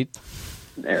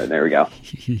 There we go.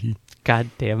 God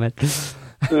damn it.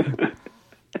 You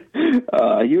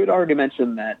had already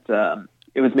mentioned that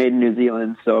it was made in New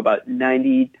Zealand, so about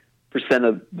 90%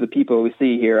 of the people we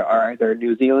see here are either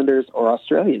New Zealanders or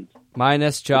Australians.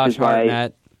 Minus Josh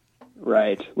Hartnett.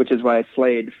 Right, which is why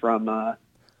Slade from Our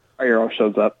Hero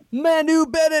shows up. Manu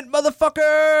Bennett,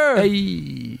 motherfucker!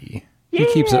 Hey! He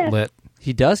keeps it lit.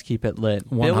 He does keep it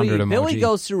lit. 100 emoji. Billy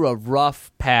goes through a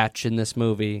rough patch in this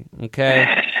movie,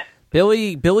 okay?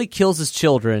 Billy kills his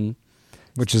children.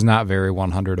 Which is not very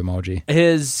 100 emoji.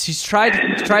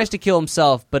 He tries to kill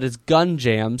himself, but his gun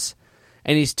jams,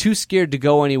 and he's too scared to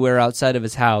go anywhere outside of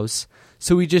his house.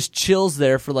 So he just chills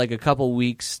there for like a couple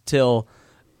weeks till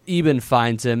Eben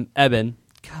finds him. God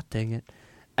dang it.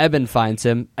 Eben finds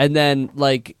him, and then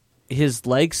like his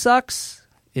leg sucks.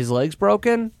 His leg's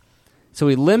broken, So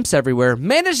he limps everywhere,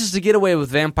 manages to get away with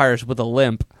vampires with a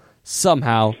limp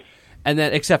somehow, and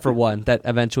then except for one that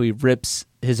eventually rips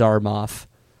his arm off.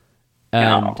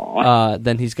 And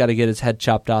then he's got to get his head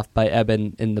chopped off by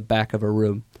Eben in the back of a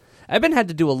room. Eben had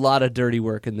to do a lot of dirty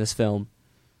work in this film.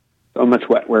 So much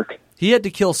wet work. He had to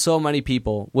kill so many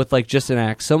people with like just an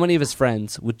axe. So many of his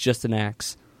friends with just an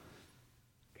axe.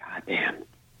 God damn.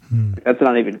 That's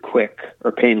not even quick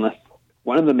or painless.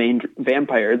 One of the main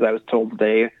vampires, I was told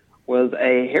today, was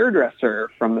a hairdresser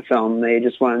from the film. They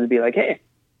just wanted to be like, hey,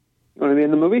 you want to be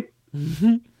in the movie?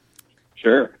 Mm-hmm.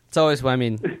 Sure. It's always, I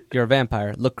mean, you're a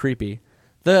vampire. Look creepy.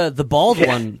 The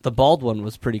bald one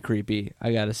was pretty creepy,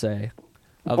 I gotta say.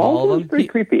 Of all of them, pretty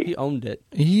creepy. He owned it.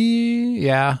 He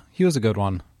was a good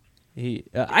one. He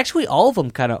actually, all of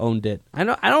them kind of owned it. I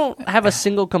don't have a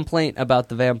single complaint about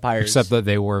the vampires, Except that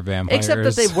they were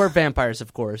vampires,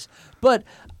 of course. But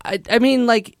I mean,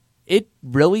 like, it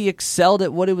really excelled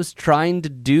at what it was trying to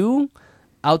do,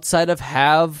 outside of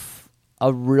have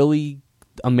a really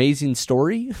amazing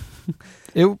story.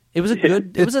 It was a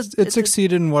good. It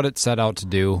succeeded in what it set out to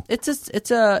do.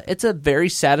 It's a very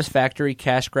satisfactory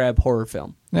cash grab horror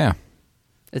film. Yeah.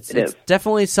 It's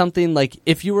definitely something like,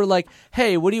 if you were like,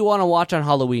 hey, what do you want to watch on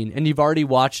Halloween? And you've already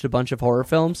watched a bunch of horror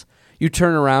films, you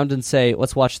turn around and say,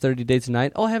 let's watch 30 Days a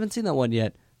Night. Oh, I haven't seen that one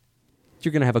yet.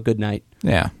 You're going to have a good night.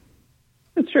 Yeah.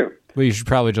 It's true. Well, you should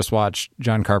probably just watch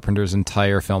John Carpenter's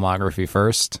entire filmography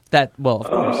first. Of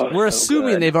course. We're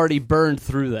assuming they've already burned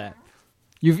through that.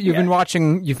 You've been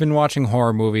watching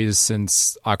horror movies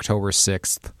since October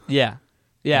 6th. Yeah.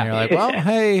 Yeah. And you're like, well,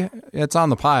 hey, it's on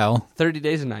the pile. 30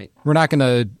 Days a Night. We're not going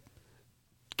to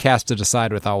cast it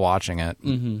aside without watching it.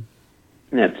 Mm-hmm.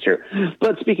 That's true.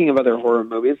 But speaking of other horror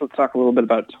movies, let's talk a little bit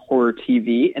about horror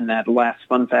TV. And that last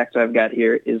fun fact I've got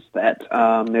here is that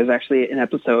there's actually an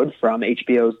episode from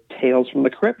HBO's Tales from the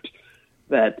Crypt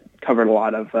that covered a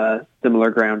lot of similar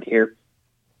ground here.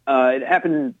 It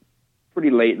happened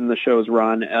pretty late in the show's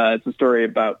run. It's a story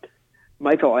about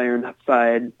Michael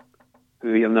Ironside,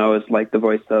 who you'll know is like the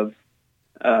voice of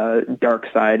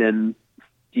Darkseid in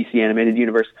DC Animated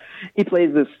Universe. He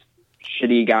plays this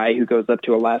shitty guy who goes up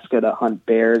to Alaska to hunt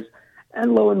bears,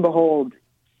 and lo and behold,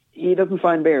 he doesn't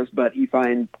find bears, but he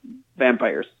finds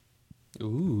vampires.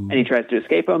 Ooh. And he tries to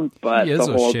escape them, but he is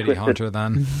the a whole shitty hunter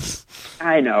then.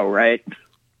 I know, right?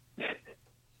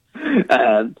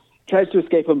 Tries to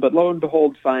escape him, but lo and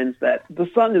behold finds that the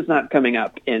sun is not coming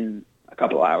up in a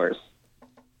couple hours.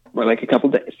 More like a couple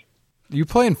days. You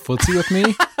playing footsie with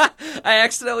me? I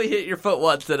accidentally hit your foot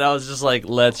once, and I was just like,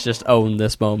 let's just own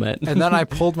this moment. And then I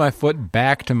pulled my foot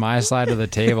back to my side of the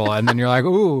table, and then you're like,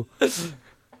 ooh.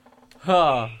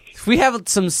 We have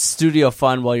some studio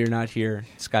fun while you're not here,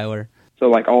 Skylar. So,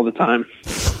 like, all the time.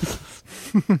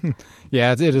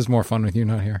 Yeah, it is more fun with you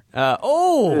not here.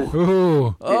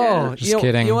 Ooh. Just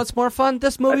kidding. You know what's more fun?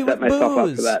 This movie with myself up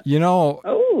booze. for that. You know,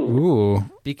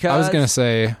 Because I was going to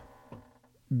say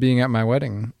being at my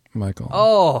wedding, Michael.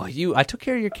 I took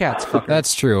care of your cats, fucker.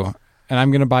 That's true. And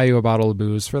I'm going to buy you a bottle of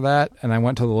booze for that. And I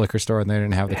went to the liquor store, and they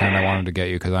didn't have the kind I wanted to get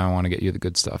you because I want to get you the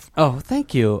good stuff. Oh,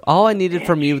 thank you. All I needed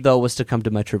from you, though, was to come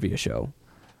to my trivia show.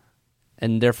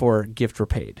 And therefore, gift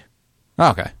repaid.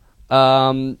 Okay.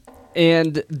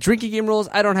 And drinking game rules,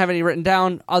 I don't have any written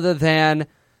down other than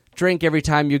drink every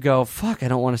time you go, fuck, I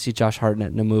don't want to see Josh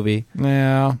Hartnett in a movie.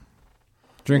 Yeah.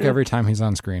 Drink every time he's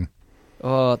on screen.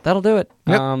 That'll do it.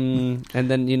 Yep. And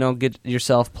then, get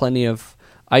yourself plenty of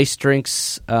ice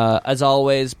drinks. As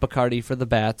always, Bacardi for the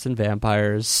bats and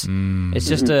vampires. It's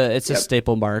just a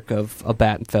staple mark of a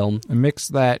bat film. And mix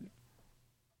that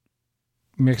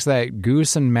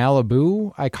goose and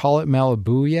Malibu. I call it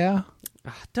Malibu, yeah?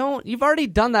 You've already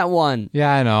done that one.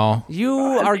 Yeah, I know.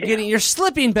 You're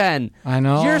slipping, Ben. I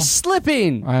know. You're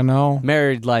slipping. I know.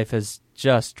 Married life has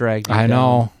just dragged you I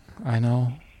down.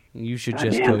 know. You should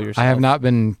just kill yourself. I have not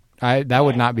been. That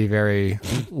would not be very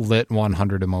lit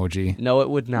 100 emoji. No, it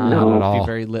would not. Not It at would all. be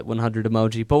very lit 100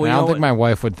 emoji. But I don't think my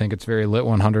wife would think it's very lit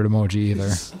 100 emoji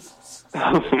either.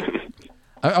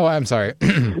 I'm sorry.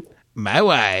 My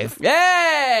wife.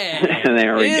 Yay!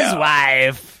 There we His go.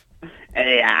 wife.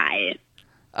 AI.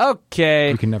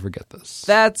 Okay. We can never get this.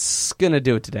 That's going to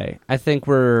do it today. I think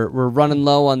we're running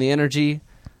low on the energy.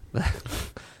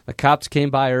 The cops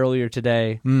came by earlier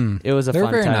today. It was a fun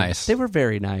time. They were very nice. They were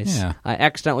very nice. Yeah. I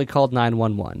accidentally called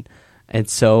 911. And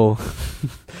so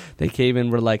they came in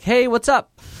and were like, hey, what's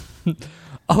up?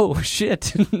 Oh,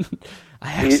 shit.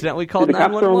 I accidentally called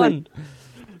 911.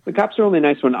 The cops are only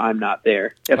nice when I'm not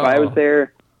there. If I was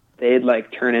there, they'd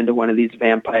turn into one of these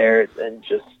vampires and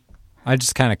just... I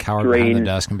just kind of cowered behind the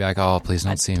desk and be like, oh, please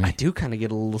don't see me. I do kind of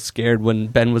get a little scared when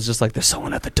Ben was just like, there's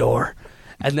someone at the door.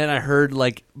 And then I heard,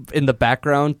 like, in the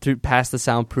background, through past the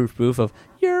soundproof booth of,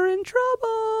 "You're in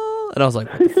trouble." And I was like,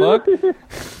 what the fuck?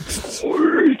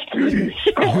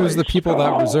 It was the people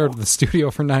that reserved the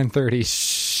studio for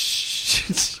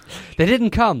 9:30. They didn't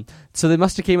come, so they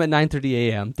must have came at 9:30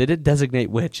 a.m. They didn't designate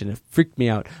which, and it freaked me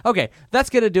out. Okay, that's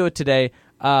going to do it today.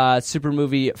 Super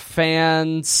Movie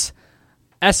fans,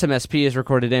 SMSP is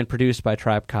recorded and produced by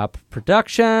Tribe Cop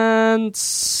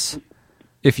Productions.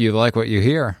 If you like what you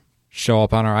hear, show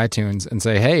up on our iTunes and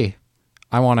say, "Hey,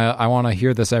 I wanna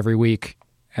hear this every week,"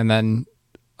 and then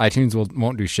iTunes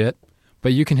won't do shit.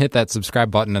 But you can hit that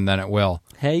subscribe button, and then it will.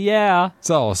 Hey, yeah.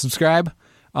 So subscribe.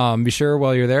 Be sure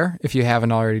while you're there, if you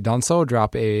haven't already done so,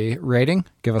 drop a rating.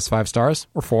 Give us 5 stars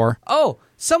or 4. Oh,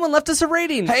 someone left us a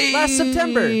rating last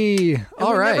September. And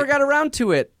All we right. never got around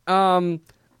to it. Oh,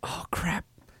 crap.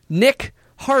 Nick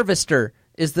Harvester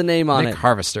is the name on Nick it.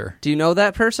 Harvester. Do you know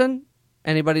that person?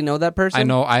 Anybody know that person?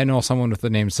 I know someone with a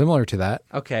name similar to that.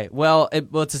 Okay, well,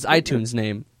 it's his iTunes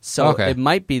name, so Okay. it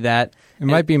might be that. It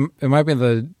might be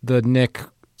the Nick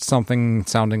something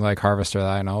sounding like Harvester that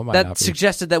I know. It might That not be.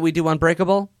 suggested that we do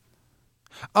Unbreakable.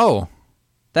 Oh,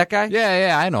 That guy.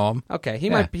 yeah, I know him. Okay, he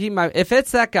Yeah. might. If it's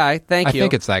that guy, thank you. I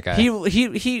think it's that guy.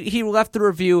 He left the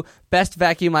review. Best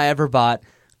vacuum I ever bought.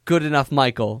 Good enough,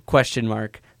 Michael? ?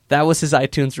 That was his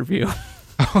iTunes review.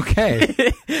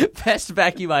 Okay. Best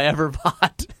vacuum I ever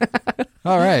bought.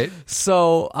 All right.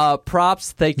 So,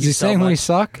 props. Thank Is you he so saying much. we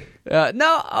suck?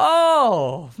 No.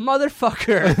 Oh,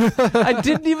 motherfucker. I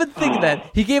didn't even think of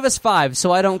that. He gave us 5,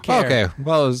 so I don't care. Okay.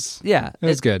 Well, it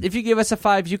was good. If you give us a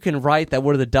 5, you can write that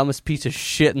we're the dumbest piece of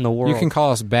shit in the world. You can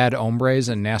call us bad hombres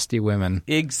and nasty women.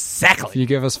 Exactly. If you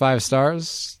give us 5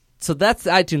 stars, So that's the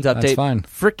iTunes update. That's fine.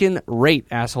 Frickin' rate,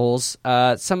 assholes.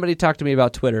 Somebody talked to me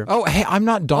about Twitter. oh, hey, I'm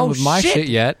not done with my shit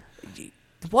yet.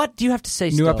 What do you have to say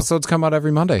New still? episodes come out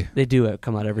every Monday. They do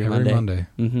come out every Monday.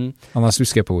 Mm-hmm. Unless we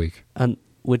skip a week.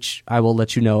 Which I will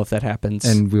let you know if that happens.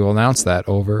 And we will announce that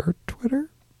over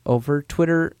Twitter? Over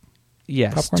Twitter,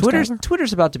 yes. Popcorn Scholar?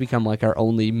 Twitter's about to become like our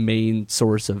only main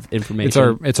source of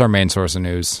information. It's our main source of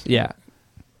news. Yeah.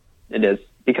 It is,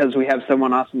 because we have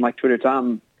someone awesome like Twitter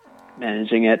Tom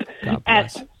managing it God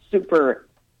bless. at Super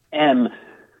M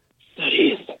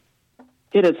Studies.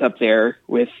 Hit us up there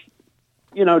with,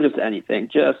 just anything,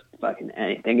 just fucking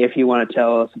anything. If you want to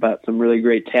tell us about some really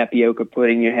great tapioca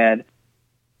pudding you had,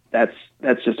 that's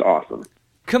just awesome.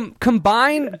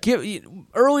 Combine,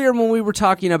 earlier when we were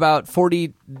talking about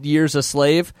 40 Years a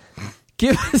Slave,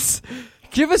 give us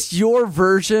your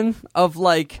version of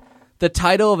like the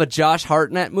title of a Josh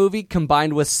Hartnett movie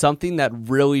combined with something that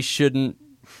really shouldn't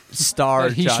star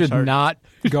That he Josh should Hartnett. not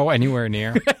go anywhere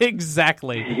near.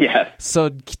 Exactly. Yes. So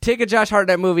take a Josh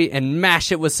Hartnett movie and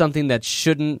mash it with something that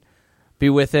shouldn't be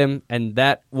with him, and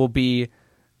that will be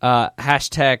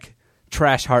hashtag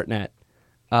Trash Hartnett.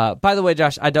 By the way,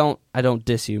 Josh, I don't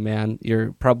diss you, man.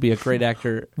 You're probably a great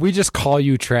actor. We just call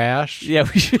you trash. Yeah,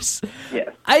 we just. Yes.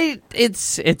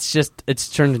 It's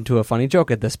turned into a funny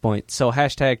joke at this point. So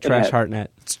hashtag Trash has.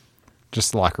 Hartnett.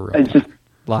 Just locker room. It's just,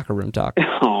 Locker room talk.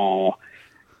 oh,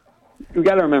 we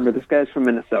got to remember this guy's from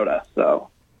Minnesota, so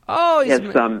Oh, he's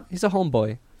he's a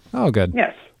homeboy. Oh, good.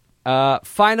 yes.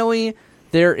 Finally,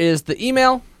 there is the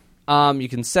email. You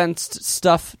can send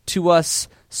stuff to us,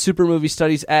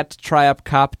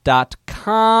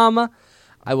 supermoviestudies@triupcop.com.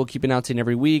 I will keep announcing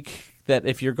every week that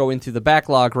if you're going through the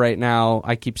backlog right now,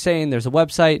 I keep saying there's a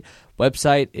website.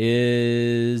 Website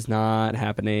is not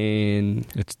happening.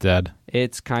 It's dead.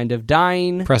 It's kind of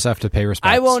dying. Press F to pay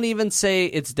respects. I won't even say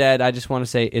it's dead. I just want to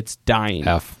say it's dying.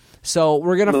 F. So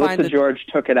we're going to find Melissa George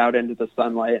took it out into the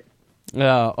sunlight.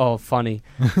 funny.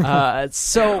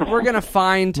 So we're going to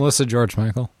find... Melissa George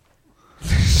Michael.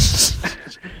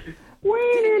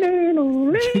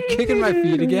 Kicking my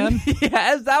feet again?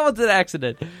 Yes, that was an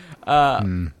accident.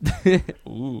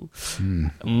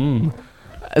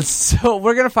 So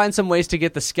we're gonna find some ways to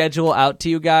get the schedule out to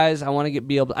you guys. I want to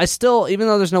be able. I still, even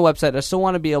though there's no website, I still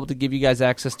want to be able to give you guys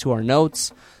access to our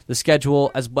notes, the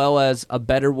schedule, as well as a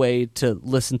better way to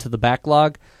listen to the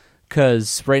backlog.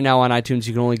 Because right now on iTunes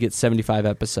you can only get 75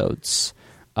 episodes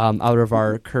out of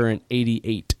our current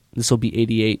 88. This will be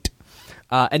 88.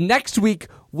 And next week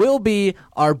will be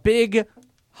our big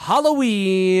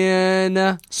Halloween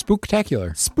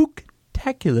Spooktacular.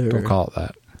 spooktacular. Don't call it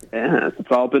that. Yeah, it's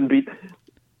all been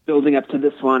building up to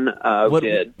this one. What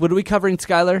are we covering,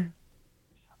 Skylar?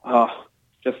 Oh,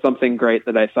 just something great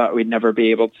that I thought we'd never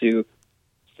be able to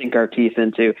sink our teeth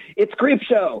into. It's Creep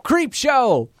Show. Creep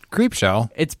Show. Creep Show.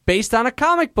 It's based on a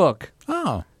comic book.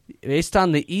 Oh. Based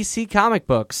on the EC comic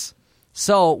books.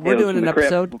 So we're Tales doing from an the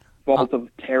Crypt. episode. Vault of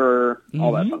Terror,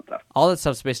 all that fun stuff. All that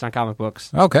stuff's based on comic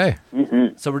books. Okay.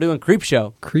 So we're doing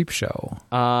Creepshow. Creepshow.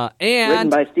 Written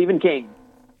And by Stephen King.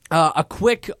 a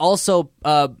quick also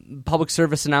public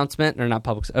service announcement, or not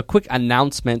public, a quick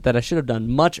announcement that I should have done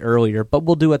much earlier, but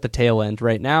we'll do at the tail end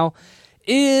right now,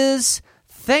 is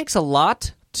thanks a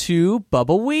lot to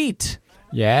Bubba Wheat.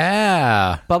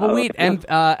 Yeah. Bubba Wheat,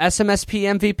 SMSP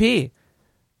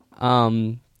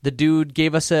MVP. The dude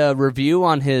gave us a review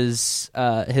on his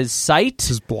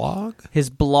site, His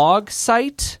blog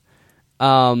site,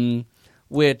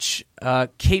 which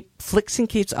Flicks and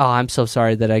Capes. Oh, I'm so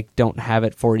sorry that I don't have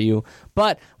it for you,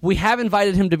 but we have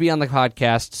invited him to be on the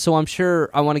podcast, so I'm sure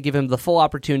I want to give him the full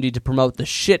opportunity to promote the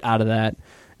shit out of that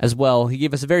as well. He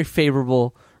gave us a very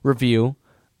favorable review,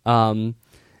 and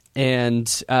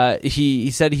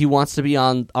he said he wants to be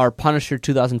on our Punisher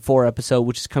 2004 episode,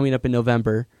 which is coming up in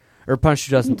November. Or Punisher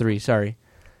 2003, sorry.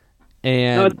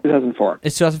 And No, it's 2004.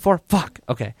 It's 2004? Fuck.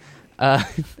 Okay.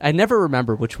 I never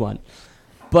remember which one.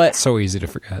 But So easy to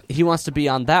forget. he wants to be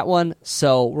on that one,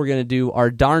 so we're going to do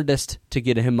our darndest to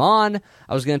get him on.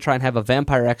 I was going to try and have a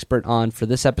vampire expert on for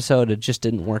this episode. It just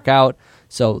didn't work out.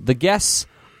 So the guests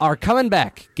are coming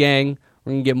back, gang.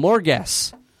 We're going to get more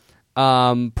guests.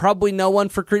 Probably no one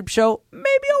for Creepshow.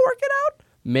 Maybe I'll work it out.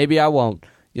 Maybe I won't.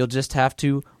 You'll just have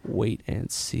to wait and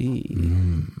see.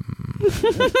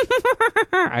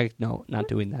 No, not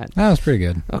doing that. That was pretty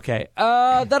good. Okay.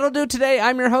 That'll do today.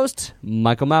 I'm your host,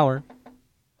 Michael Maurer.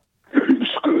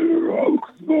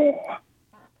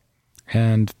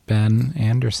 And Ben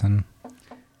Anderson.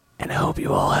 And I hope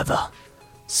you all have a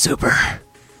super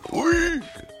week.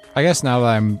 I guess now that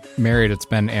I'm married, it's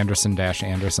Ben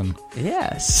Anderson-Anderson.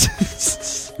 Yes.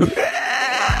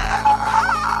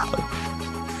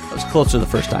 That was closer the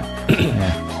first time.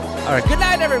 Yeah. All right. Good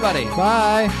night, everybody.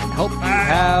 Bye. Hope you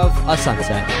have a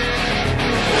sunset.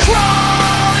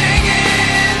 Crawling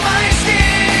in my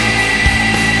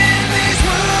skin, these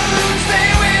wounds they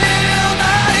will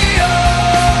not heal.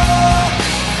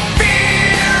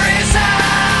 Fear is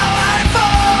how I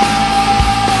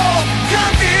fall,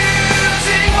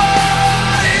 confusing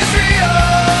what is real.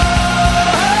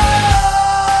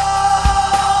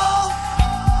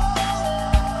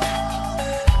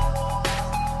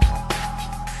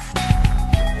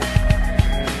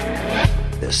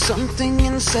 There's something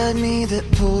inside me that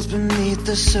pulls beneath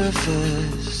the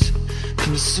surface,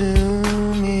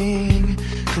 consuming,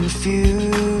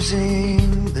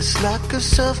 confusing. This lack of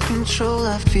self-control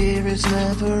I fear is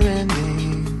never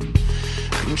ending,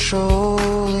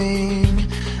 controlling.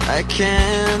 I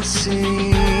can't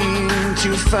seem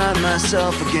to find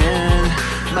myself again.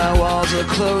 My walls are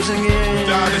closing in.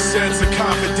 Without a sense of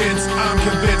confidence, I'm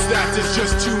convinced that there's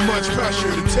just too much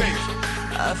pressure to take.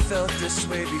 I felt this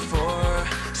way before.